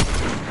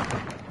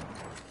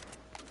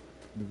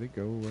 Did they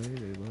go away?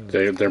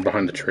 They left. They're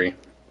behind the tree.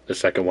 The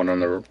second one on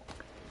the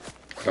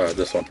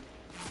this one.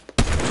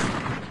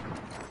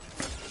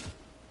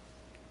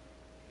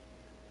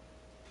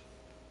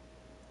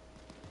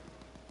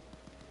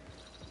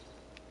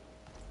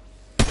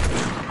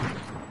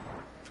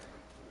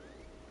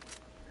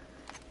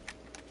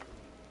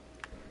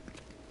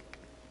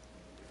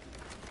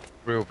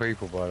 Real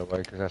people, by the way,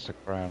 because that's a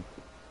crown.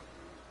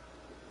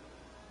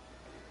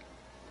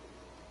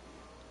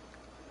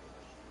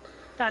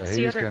 That's So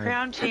the he's other gonna-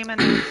 crown team,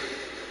 and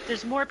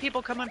there's more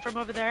people coming from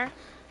over there.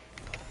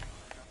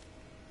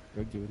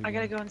 Go do it again. I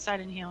gotta go inside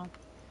and heal.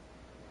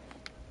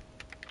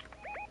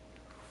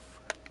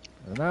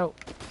 I'm out.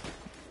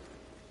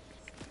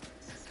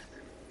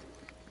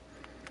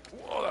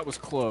 Whoa, that was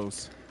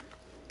close.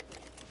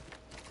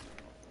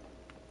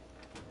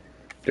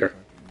 Here.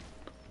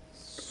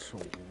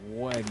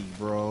 Sweaty,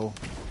 bro.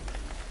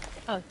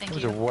 Oh, It thank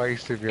was you. a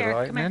waste of your Here,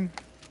 come here. lightning.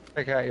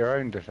 Take out your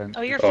own defense.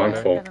 Oh, you're Oh, I'm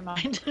full. full. Never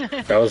mind.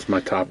 That was my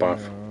top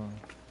off. I'm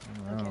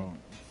Okay. out.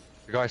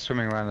 The guy's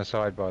swimming around the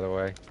side, by the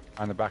way,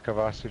 and the back of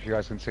us, if you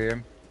guys can see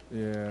him.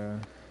 Yeah.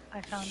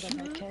 I found a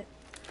med kit.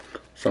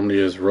 Somebody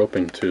is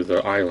roping to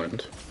the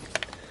island.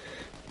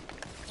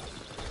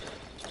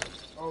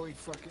 Oh, he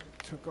fucking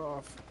took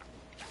off.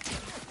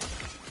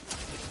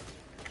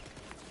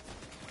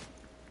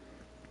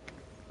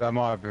 That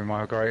might have been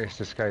my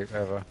greatest escape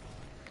ever.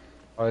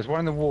 Oh, there's one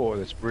in the water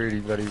that's really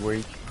bloody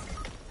weak.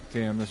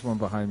 Damn, there's one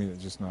behind me that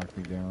just knocked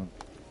me down.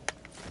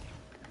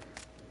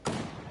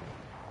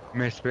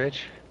 Miss, bitch.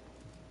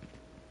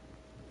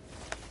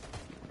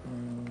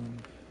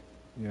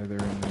 Yeah, they're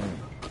in there.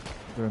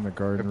 They're in the They're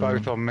garden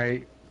both room. on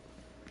me.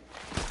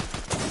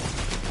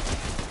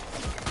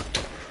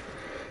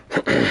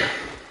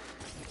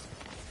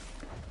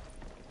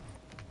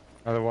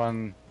 Another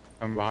one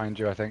coming behind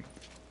you, I think.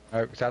 Oh,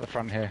 it's out the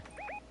front here.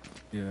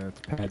 Yeah, it's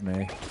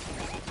Padme.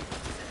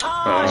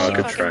 Oh, she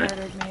good fucking try.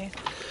 murdered me.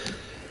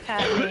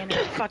 Had me in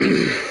her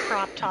fucking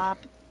crop top.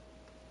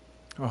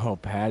 Oh,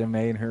 Padme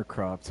and her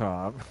crop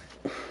top.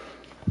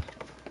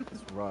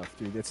 It's rough,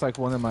 dude. It's like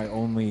one of my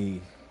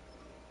only...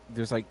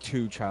 There's like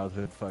 2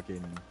 childhood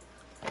fucking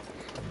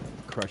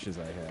crushes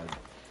I had.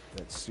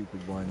 That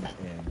stupid one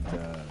and,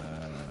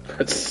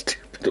 That's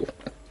stupid.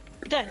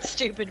 That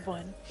stupid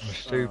one. The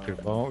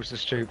stupid one. What was the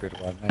stupid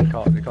one? You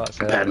can't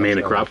say that. Padme in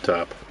a crop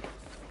top.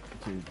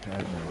 Dude,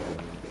 Padme.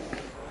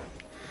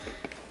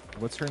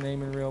 What's her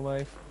name in real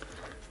life?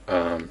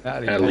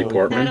 Natalie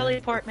Portman.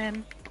 Natalie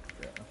Portman.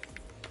 Yeah.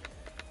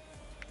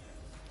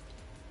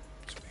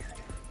 It's weird.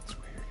 It's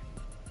weird.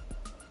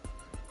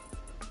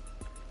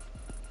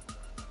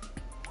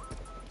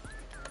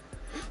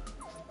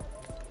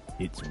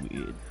 It's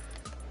weird.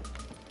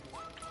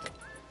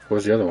 What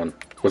was the other one?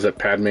 Was it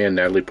Padme and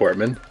Natalie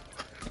Portman?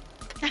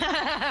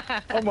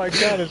 Oh my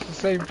god, it's the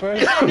same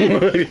person.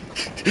 I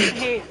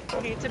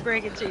hate to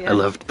break it to you. I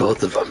loved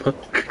both of them.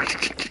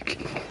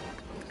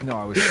 No,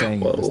 I was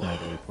saying it was Whoa.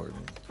 Natalie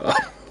Portman. Oh,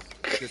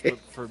 Just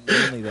for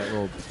mainly that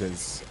role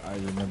because I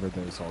remember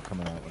those all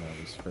coming out when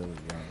I was fairly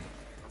young.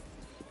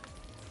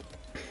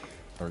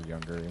 Or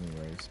younger,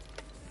 anyways.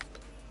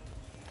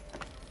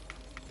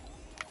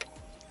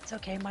 It's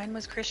okay. Mine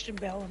was Christian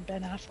Bale and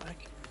Ben Affleck.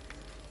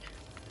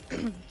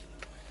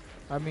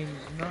 I mean,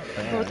 not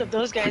bad. Both of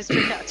those guys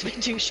turned out to be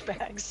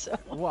douchebags. So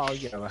Well,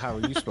 yeah, how are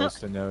you supposed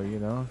to know, you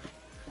know?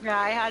 yeah,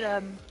 I had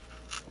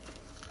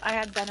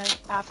Ben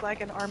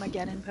Affleck and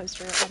Armageddon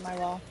poster on my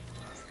wall.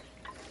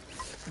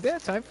 Yeah,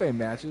 time frame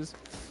matches.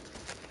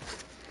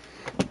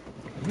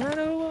 I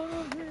don't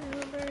wanna be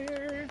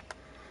there.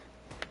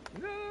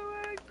 No,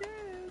 I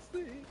can't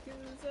sleep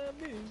 'cause I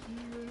miss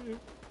you.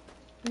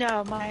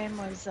 No, mine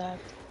was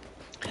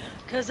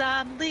 'cause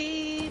I'm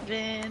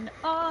leaving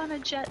on a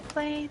jet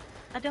plane.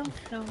 I don't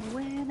know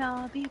when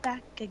I'll be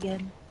back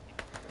again.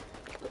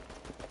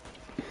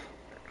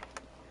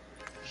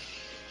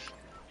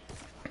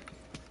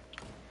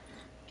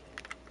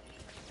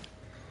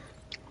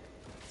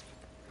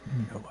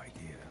 no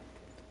idea.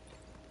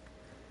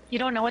 You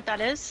don't know what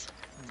that is?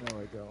 No,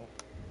 I don't.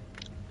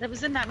 That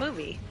was in that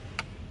movie.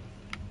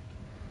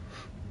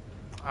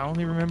 I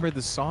only remember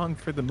the song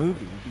for the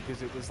movie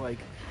because it was like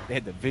they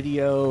had the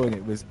video and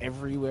it was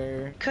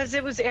everywhere. Because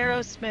it was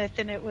Aerosmith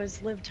and it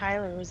was Liv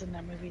Tyler was in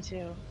that movie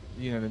too.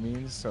 You know what I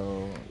mean?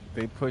 So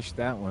they pushed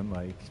that one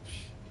like,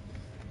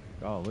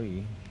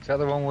 golly. Is that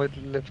the one with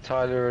Liv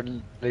Tyler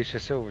and Alicia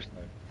Silverstone?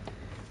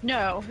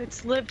 No,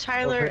 it's Liv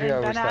Tyler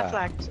video and Ben was that?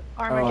 Affleck.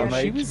 Oh, Armageddon.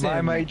 she My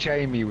was mate in-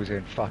 Jamie was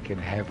in fucking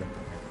heaven.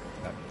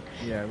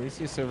 Yeah,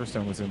 Alicia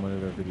Silverstone was in one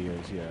of their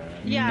videos. Yeah.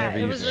 Yeah, Never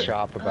it used was to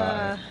sharp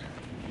about it.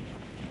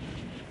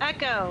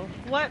 Echo.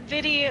 What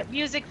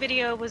music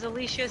video was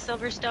Alicia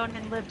Silverstone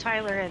and Liv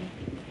Tyler in?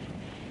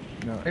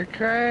 No. You're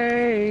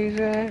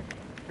crazy,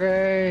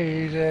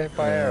 crazy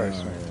by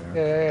Aerosmith.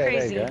 Yeah,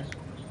 Crazy. there you go.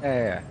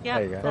 Yeah, Yep.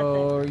 there you go.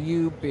 That's For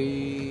you,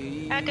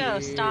 be. Echo,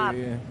 stop.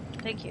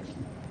 Thank you.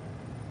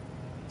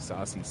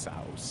 Saucy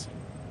sauce.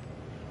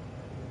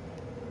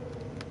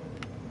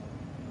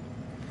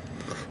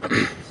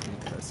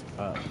 Press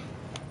up.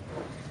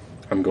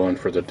 I'm going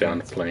for the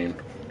down plane.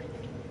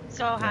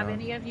 So, have Yeah.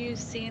 any of you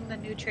seen the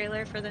new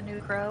trailer for the new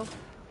Crow?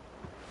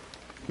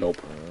 Nope.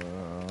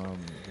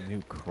 The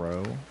new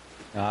Crow.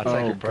 No, I'll take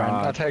Oh, it, Brandon.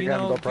 God. I'll take You it. I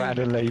haven't know, got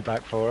Brandon Lee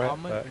back for it.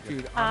 I'm gonna, but-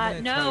 dude, I'm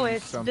gonna No, tell you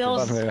it's something. Bill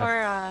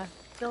Unreal.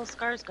 Bill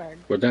Skarsgård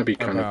Would that be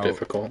kind About- of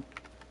difficult?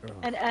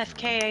 and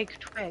FKA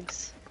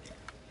Twigs.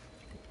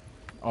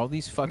 All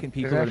these fucking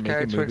people Is that are FKA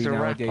making Twigs movies a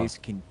rapper? nowadays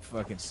can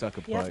fucking suck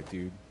a Yep. butt,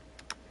 dude.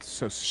 It's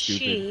so stupid.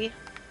 She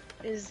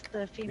is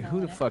the female. Who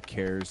the in it. fuck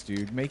cares,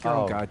 dude? Make your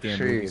Oh, own goddamn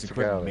she movies is and a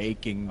quit girl.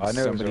 making I knew it was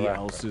a somebody rapper.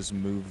 else's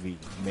movie.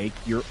 Make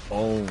your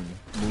own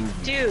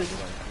movie. Dude, Like,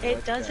 it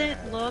what the doesn't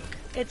hell? look.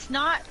 It's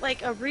not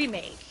like a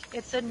remake.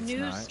 It's a new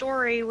not.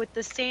 story with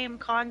the same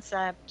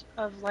concept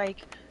of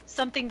like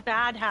something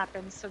bad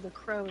happens, so the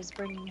Crow is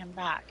bringing him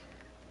back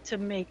to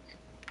make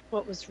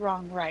what was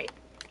wrong right.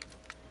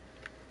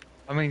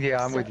 I mean,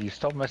 yeah, I'm So- with you.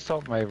 Stop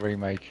my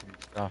remaking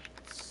stuff.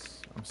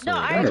 I'm No, sorry.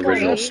 I An agree.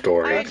 original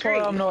story. I That's why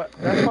agree. I'm not.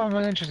 That's why I'm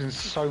not interested in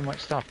so much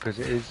stuff because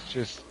it is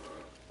just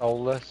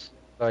soulless.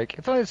 Like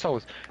it's not even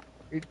soulless.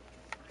 It,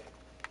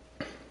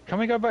 can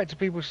we go back to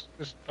people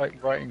just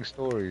like writing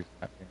stories?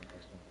 That being the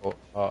most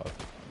important part of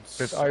it.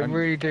 Because I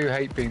really do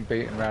hate being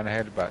beaten around the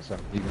head about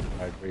something, even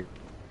if I agree.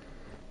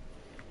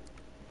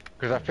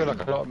 Because I feel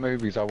like a lot of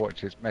movies I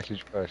watch is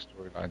message first,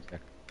 storyline second.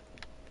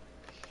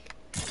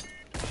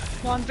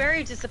 Well, I'm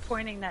very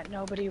disappointing that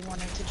nobody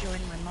wanted to join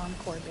my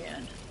momcore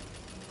band.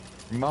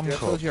 Mum I called.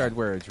 told you I'd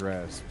wear a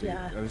dress, dude.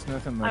 Yeah. There's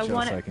nothing much else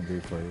wanna- I can do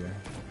for you.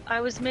 I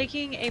was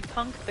making a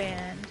punk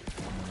band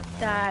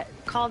that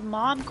called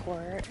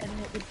Momcore,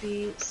 and it would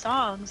be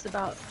songs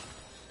about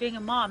being a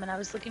mom. And I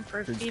was looking for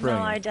It's female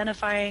brilliant.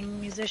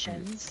 identifying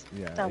musicians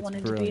Yeah, that it's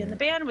wanted to be in the brilliant.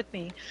 band with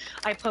me.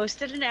 I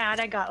posted an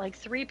ad. I got like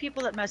 3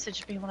 people that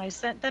messaged me. When I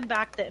sent them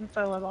back the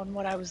info on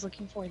what I was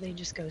looking for, they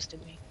just ghosted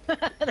me.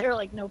 They were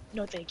like, no,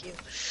 thank you.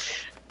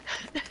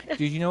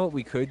 Dude, you know what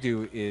we could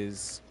do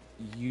is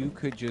you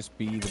could just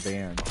be the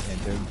band and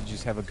then you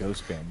just have a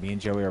ghost band. Me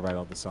and Joey will write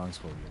all the songs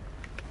for you.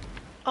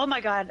 Oh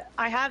my god,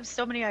 I have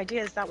so many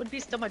ideas. That would be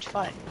so much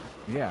fun.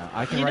 Yeah,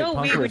 I can You write know,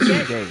 punk we for would 2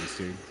 get- days,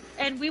 dude.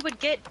 And we would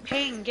get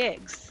paying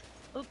gigs.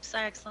 Oops,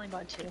 I accidentally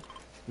bought 2.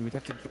 We would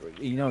have to,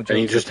 you know. And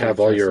Joey you just could have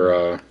all dress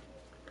your up.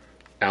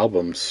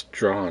 albums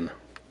drawn.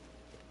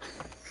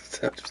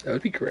 That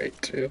would be great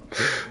too.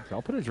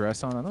 I'll put a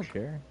dress on. I don't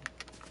care.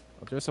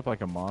 I'll dress up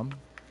like a mom.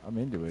 I'm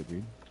into it,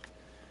 dude.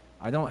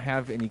 I don't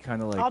have any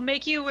kind of like. I'll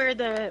make you wear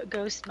the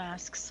ghost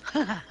masks.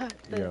 The-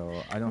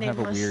 Yo, I don't have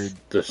a nameless- weird.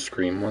 The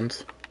Scream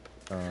ones.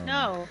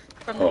 No,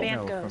 from the Oh.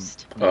 band No, from-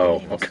 Ghost. Oh,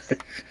 Nameless.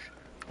 okay.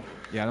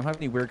 Yeah, I don't have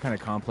any weird kind of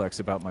complex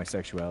about my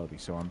sexuality,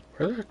 so I'm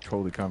Really?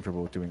 totally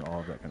comfortable with doing all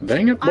of that kind of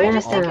Dang stuff. it, boy. I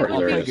just think it I'll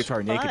would play be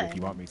guitar naked if fun.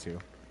 you want me to.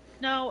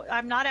 No,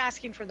 I'm not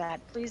asking for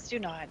that. Please do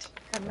not.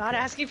 I'm not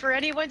asking for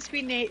anyone to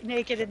be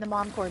naked in the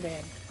Momcore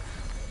band.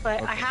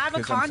 But I Okay, have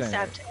a 'cause I'm saying-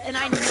 concept, and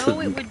I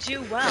know it would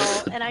do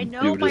well, and I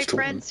know my Nudist one.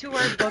 friends who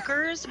are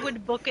bookers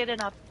would book it in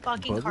a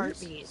fucking Boogers?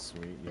 heartbeat.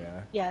 Sweet,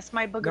 yeah. Yes,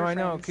 my booger No, I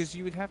know, friends. because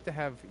you would have to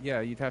have,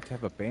 you'd have to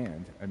have a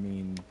band. I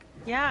mean,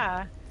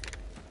 Yeah.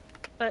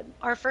 But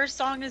our first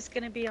song is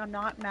going to be I'm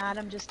Not Mad,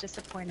 I'm Just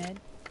Disappointed.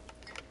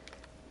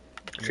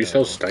 She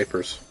sells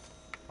diapers.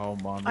 oh,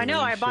 mom. I know,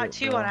 really I bought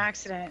shit, 2 bro. on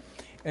accident.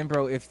 And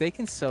bro, if they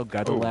can sell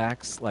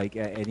Gutalax like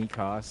at any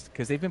cost,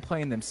 because they've been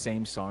playing them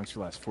same songs for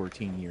the last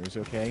 14 years,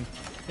 okay?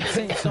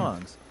 Same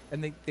songs,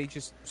 and they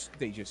just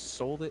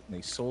sold it and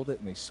they sold it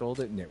and they sold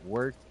it and it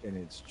worked and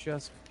it's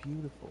just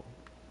beautiful,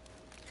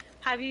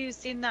 Have you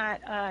seen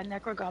that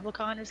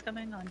Necrogoblicon is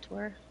coming on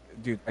tour?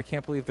 dude. I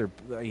can't believe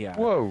they're yeah.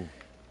 Whoa.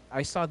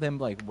 I saw them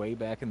like way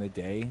back in the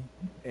day,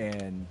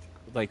 and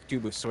like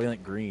dude with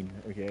Soylent Green,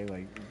 okay,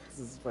 like this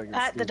is fucking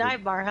At the stupid.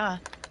 dive bar, huh?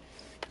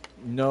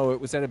 No, it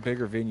was at a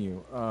bigger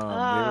venue.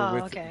 Oh,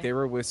 okay. They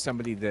were with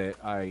somebody that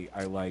I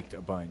liked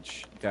a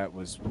bunch. That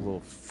was a little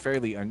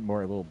fairly a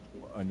little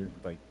under,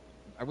 like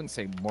I wouldn't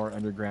say more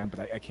underground,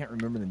 but I can't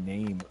remember the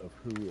name of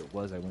who it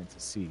was I went to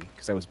see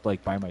because I was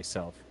like by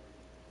myself.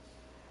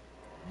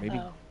 Maybe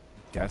Oh.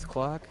 Death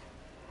Clock?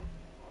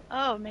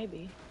 Oh,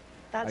 maybe.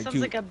 That I sounds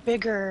do- like a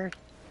bigger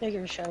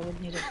show would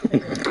need a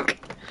bigger.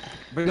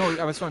 But no,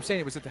 that's what I'm saying.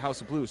 It was at the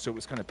House of Blues, so it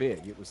was kind of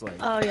big. It was like,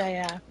 Oh yeah,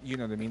 yeah. you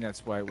know what I mean?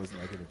 That's why it wasn't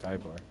like at a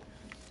dive bar.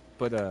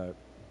 But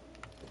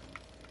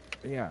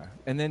yeah.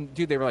 And then,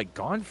 dude, they were like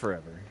gone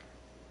forever.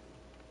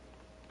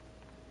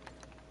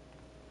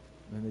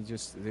 And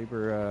they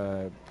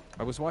were.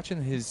 I was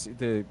watching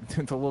the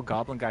little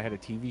goblin guy had a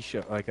TV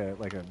show, like a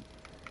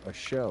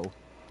show.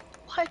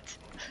 What?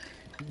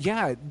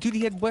 Yeah, dude,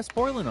 he had Wes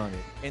Borland on it,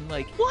 and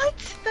like What?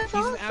 That's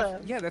he's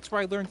awesome. yeah, that's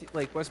where I learned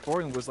like Wes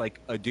Borland was like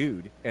a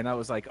dude, and I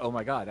was like, oh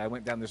my god, I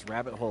went down this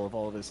rabbit hole of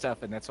all of his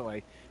stuff, and that's how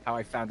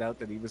I found out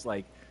that he was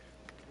like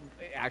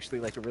actually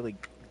like a really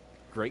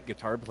great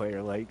guitar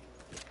player. Like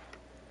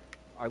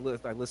I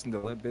listened to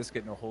Limp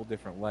Bizkit in a whole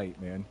different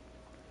light, man.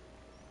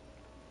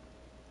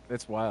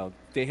 That's wild.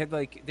 They had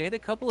a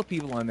couple of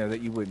people on there that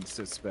you wouldn't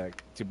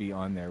suspect to be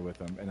on there with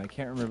them, and I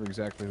can't remember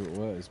exactly who it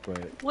was, but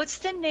What's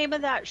the name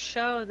of that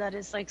show that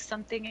is like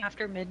something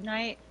after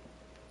midnight?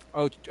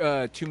 2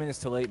 minutes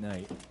to late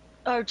night.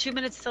 Oh, 2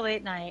 minutes to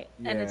late night.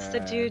 And it's the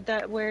Yeah. dude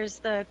that wears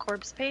the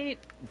corpse paint.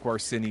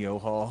 Arsenio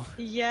Hall.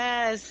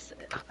 Yes.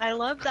 I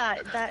love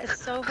that. That is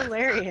so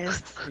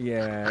hilarious.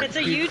 Yeah. It's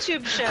a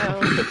YouTube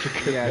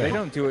show. Yeah, they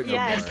don't do it no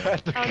Yes. more.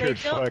 That's a Oh, they good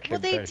don't. fucking Well,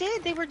 they thing.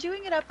 did. They were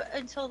doing it up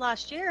until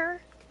last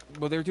year.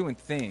 Well, they're doing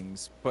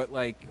things, but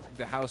like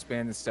the house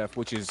band and stuff,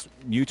 which is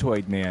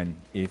Mutoid Man.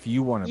 If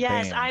you want to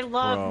Yes, band, I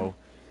love. bro,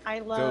 I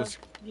love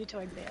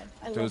Mutoid Band.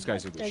 I love those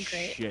guys them. are the They're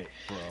great. shit,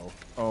 bro.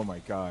 Oh my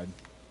god,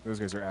 those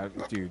guys are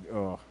out, dude.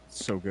 Oh,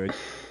 so good.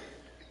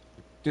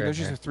 Dude, there's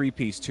just a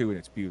 3-piece too, and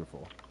it's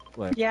beautiful.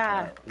 Like,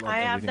 Yeah, love I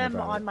have everything them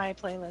about on it. my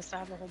playlist. I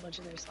have a whole bunch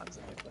of their songs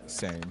on my playlist.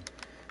 Same.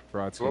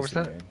 Broadskis What was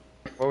that? Man.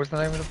 What was the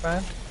name of the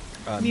band?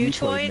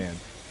 Mutoid?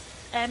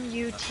 Man.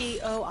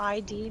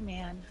 Mutoid,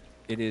 man.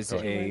 It is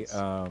Okay.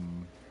 a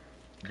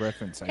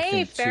reference, I Hey,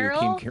 think,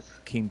 Farrell. to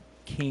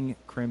King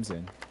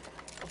Crimson.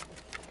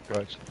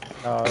 Gotcha.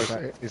 No,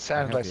 it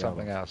sounds have like the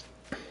something album. else.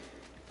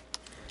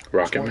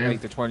 Rocket Man.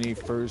 Like the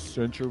 21st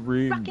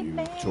century Rocket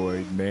Man.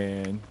 Mutoid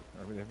Man,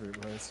 or whatever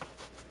it was.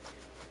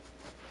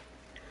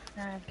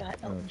 Now I've got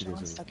Oh, Elton you John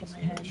guys are stuck in my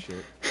listening to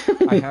head.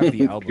 shit. I have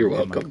the album You're in my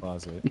welcome.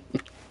 closet.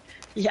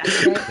 Yeah. Right?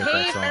 Put Hey,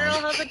 that song.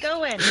 Farrell, how's it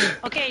going?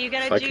 Okay, you If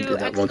I gotta can do do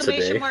that once a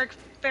exclamation day. mark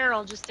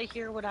Farrell just to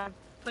hear what I've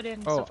put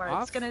in Oh, so far. It's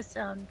off- gonna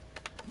sound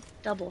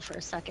double for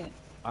a second.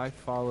 I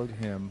followed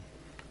him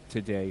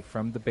today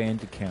from the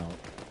band account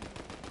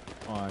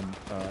on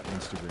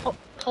Instagram Oh,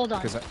 hold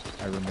on. because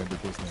I remembered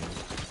his name.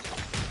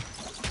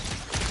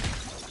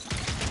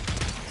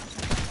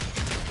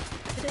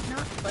 Did it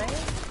not play?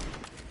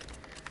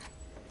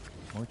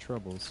 More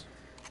troubles.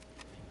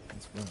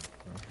 That's rough,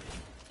 bro.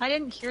 I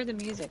didn't hear the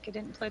music. It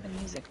didn't play the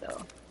music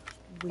though.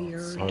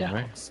 Weird. Pardon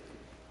me?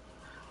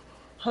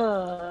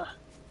 Huh.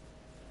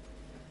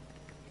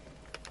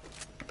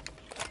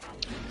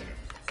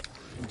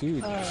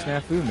 Dude,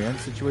 snafu, man.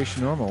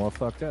 Situation normal. All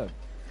fucked up.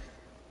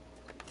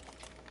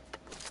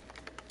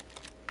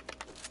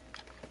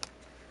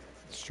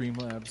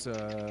 Streamlabs,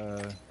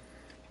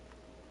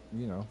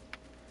 you know,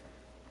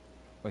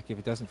 like if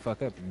it doesn't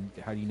fuck up,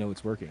 how do you know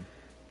it's working?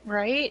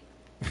 Right?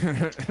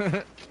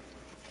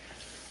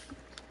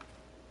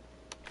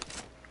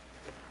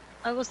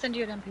 I will send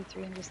you an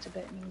MP3 in just a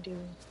bit and you can do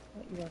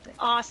what you want.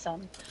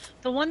 Awesome.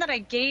 The one that I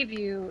gave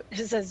you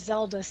is a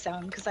Zelda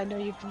sound because I know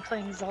you've been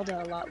playing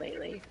Zelda a lot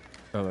lately.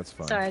 Oh, that's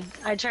fun. So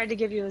I tried to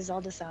give you a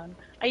Zelda sound.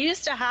 I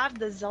used to have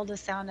the Zelda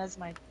sound as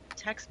my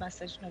text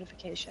message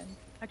notification.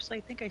 Actually,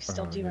 I think I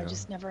still do. yeah. I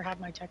just never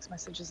have my text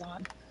messages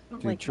on.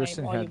 Dude, Like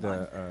Tristan my had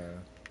volume the,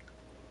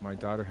 my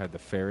daughter had the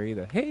fairy,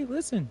 hey,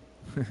 listen.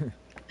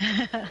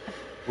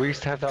 We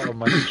used to have that on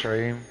my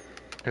stream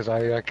because I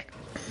like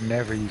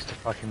never used to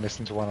fucking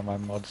listen to one of my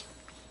mods.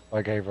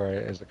 I gave her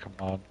it as a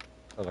command.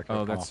 So, like,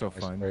 Oh, I that's so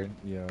come off my fun.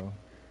 screen. Yo.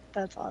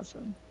 That's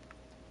awesome.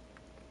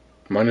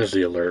 Mine is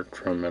the alert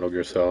from Metal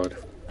Gear Solid.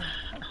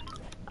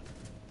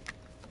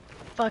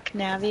 Fuck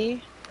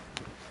Navi.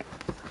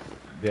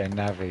 Yeah,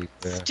 Navi.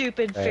 The,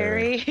 Stupid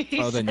fairy.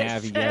 Oh, the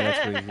Navi, yeah,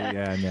 that's what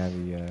yeah,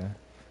 Navi, yeah.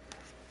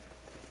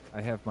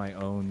 I have my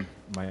own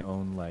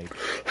like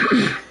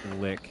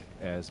lick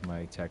as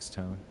my text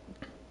tone.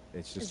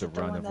 It's just Is a it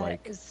the run one of that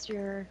like is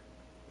your...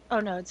 Oh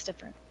no, it's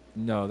different.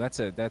 no, that's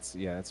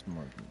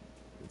more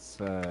it's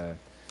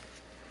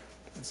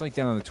like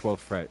down on the 12th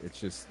fret. It's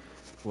just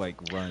like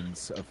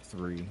runs of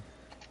 3.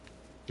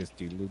 Just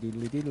doodly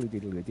doodly doodly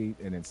doodly doodly,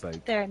 and it's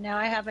like There, now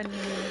I have a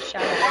new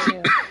shout out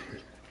too.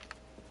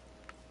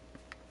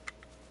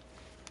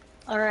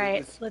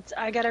 Alright,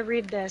 I gotta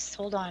read this.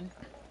 Hold on.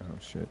 oh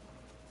shit.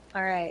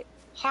 Alright.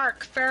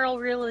 Hark, feral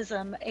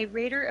realism. A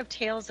raider of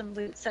tales and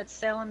loot sets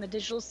sail on the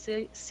digital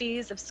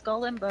seas of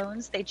skull and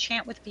bones. They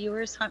chant with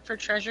viewers, hunt for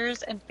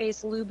treasures, and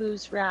face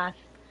Lubu's wrath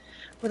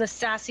with a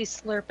sassy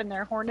slurp in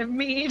their horn of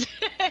mead.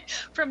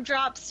 From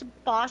drops to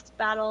boss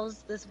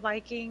battles, this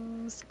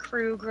Vikings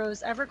crew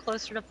grows ever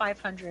closer to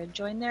 500.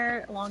 Join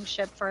their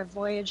longship for a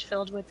voyage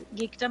filled with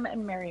geekdom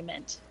and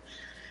merriment.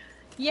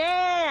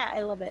 Yeah,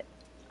 I love it.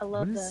 I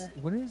love the.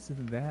 What is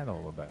that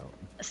all about?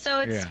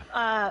 So it's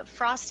Yeah.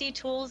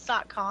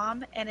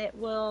 frostytools.com, and it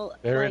will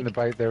They're in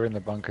the they're in the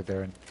bunker.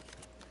 They're in.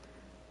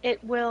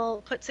 it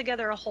will put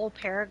together a whole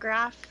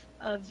paragraph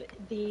of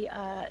the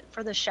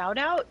for the shout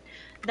out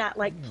that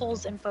like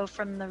pulls info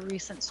from the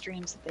recent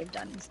streams that they've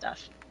done and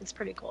stuff. It's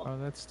pretty cool. Oh,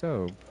 that's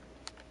dope.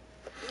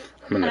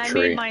 I'm in And a I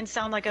tree. made mine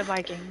sound like a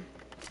Viking.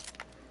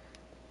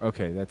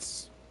 Okay,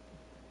 that's.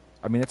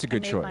 I mean, that's a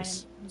good I made choice. mine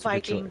It's a good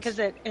Viking because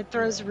choice. it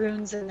throws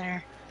runes in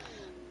there.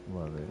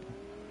 Love it.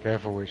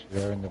 Careful, Wish.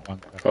 They're in the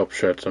bunker. Oh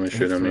shit! Somebody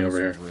shoot at me over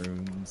here.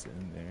 Runes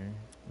in there.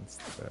 That's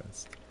the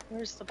best.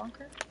 Where's the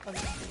bunker? Oh, the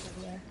bunker's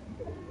over there.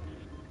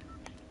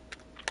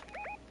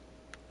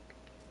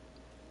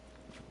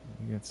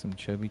 You got some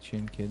chubby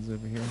chin kids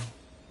over here.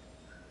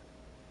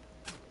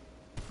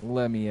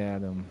 Let me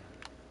at them.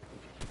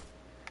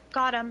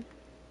 Got him.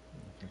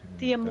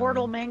 The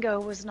immortal mango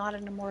was not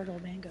an immortal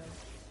mango.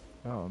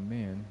 Oh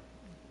man,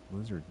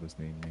 lizard was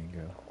named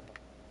Mango.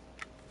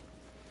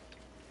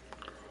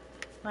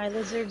 My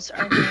lizards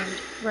are named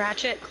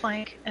Ratchet,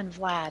 Clank, and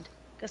Vlad.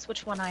 Guess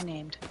which one I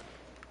named?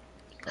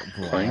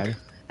 Clank?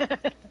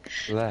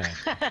 Glad.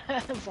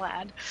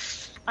 Vlad.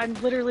 I'm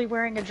literally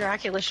wearing a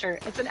Dracula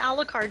shirt. It's an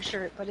Alucard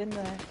shirt, but in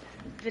the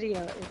video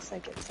it looks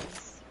like it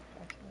says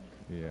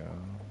Dracula.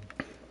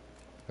 Yeah.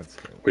 That's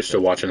good. We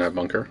still watching that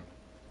bunker?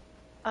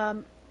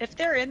 If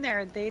they're in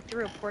there, they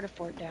threw a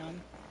porta-fort down,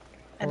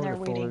 and they're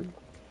Porta-fort. waiting.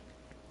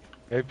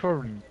 They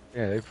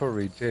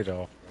probably did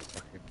off.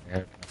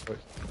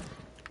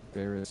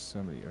 There is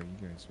somebody. Oh,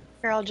 you guys are.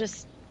 Here, I'll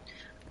just.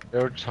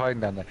 They're just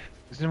hiding down there.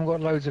 Has anyone got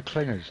loads of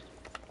clingers?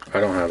 I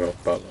don't have a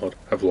buttload.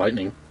 I have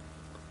lightning.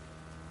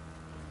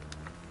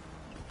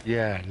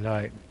 Yeah,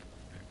 like.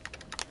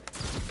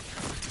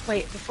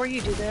 Wait, before you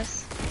do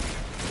this.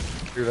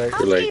 Do they?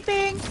 Too late.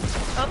 Housekeeping!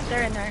 Oh,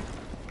 they're in there.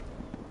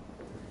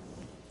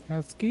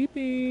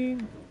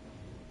 Housekeeping.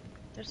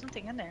 There's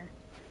something in there.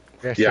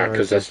 Yes, Yeah, there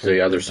because is, that's yes, there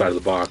the is. other side of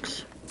the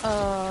box.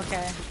 Oh,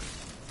 okay.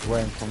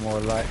 Waiting for more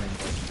lightning.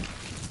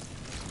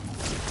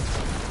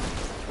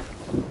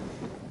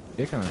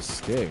 Dick on a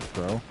stick,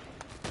 bro.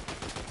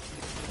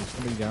 There's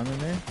somebody down in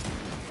there?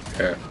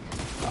 Yeah.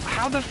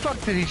 How the fuck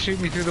did he shoot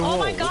me through the wall? Oh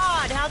my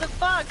god, how the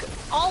fuck?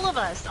 All of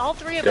us, all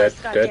three of Dead, us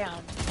got dead.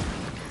 down.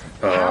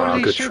 How Oh, did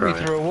he good shoot try.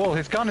 me through a wall?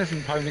 His gun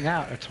isn't pointing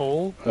out at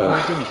all.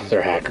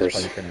 They're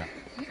hackers.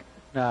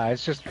 Nah,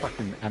 it's just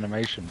fucking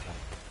animation.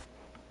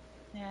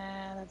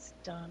 Yeah, that's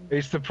dumb.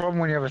 It's the problem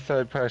when you have a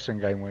third-person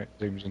game when it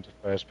zooms into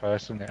first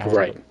person. It has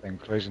Right. the same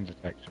collision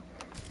detection.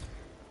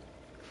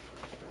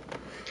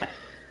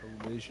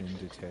 Collision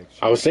detection.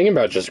 I was thinking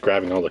about just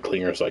grabbing all the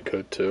clingers I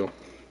could too.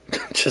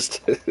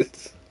 Just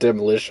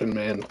demolition,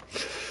 man.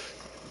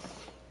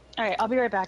 Alright, I'll be right back.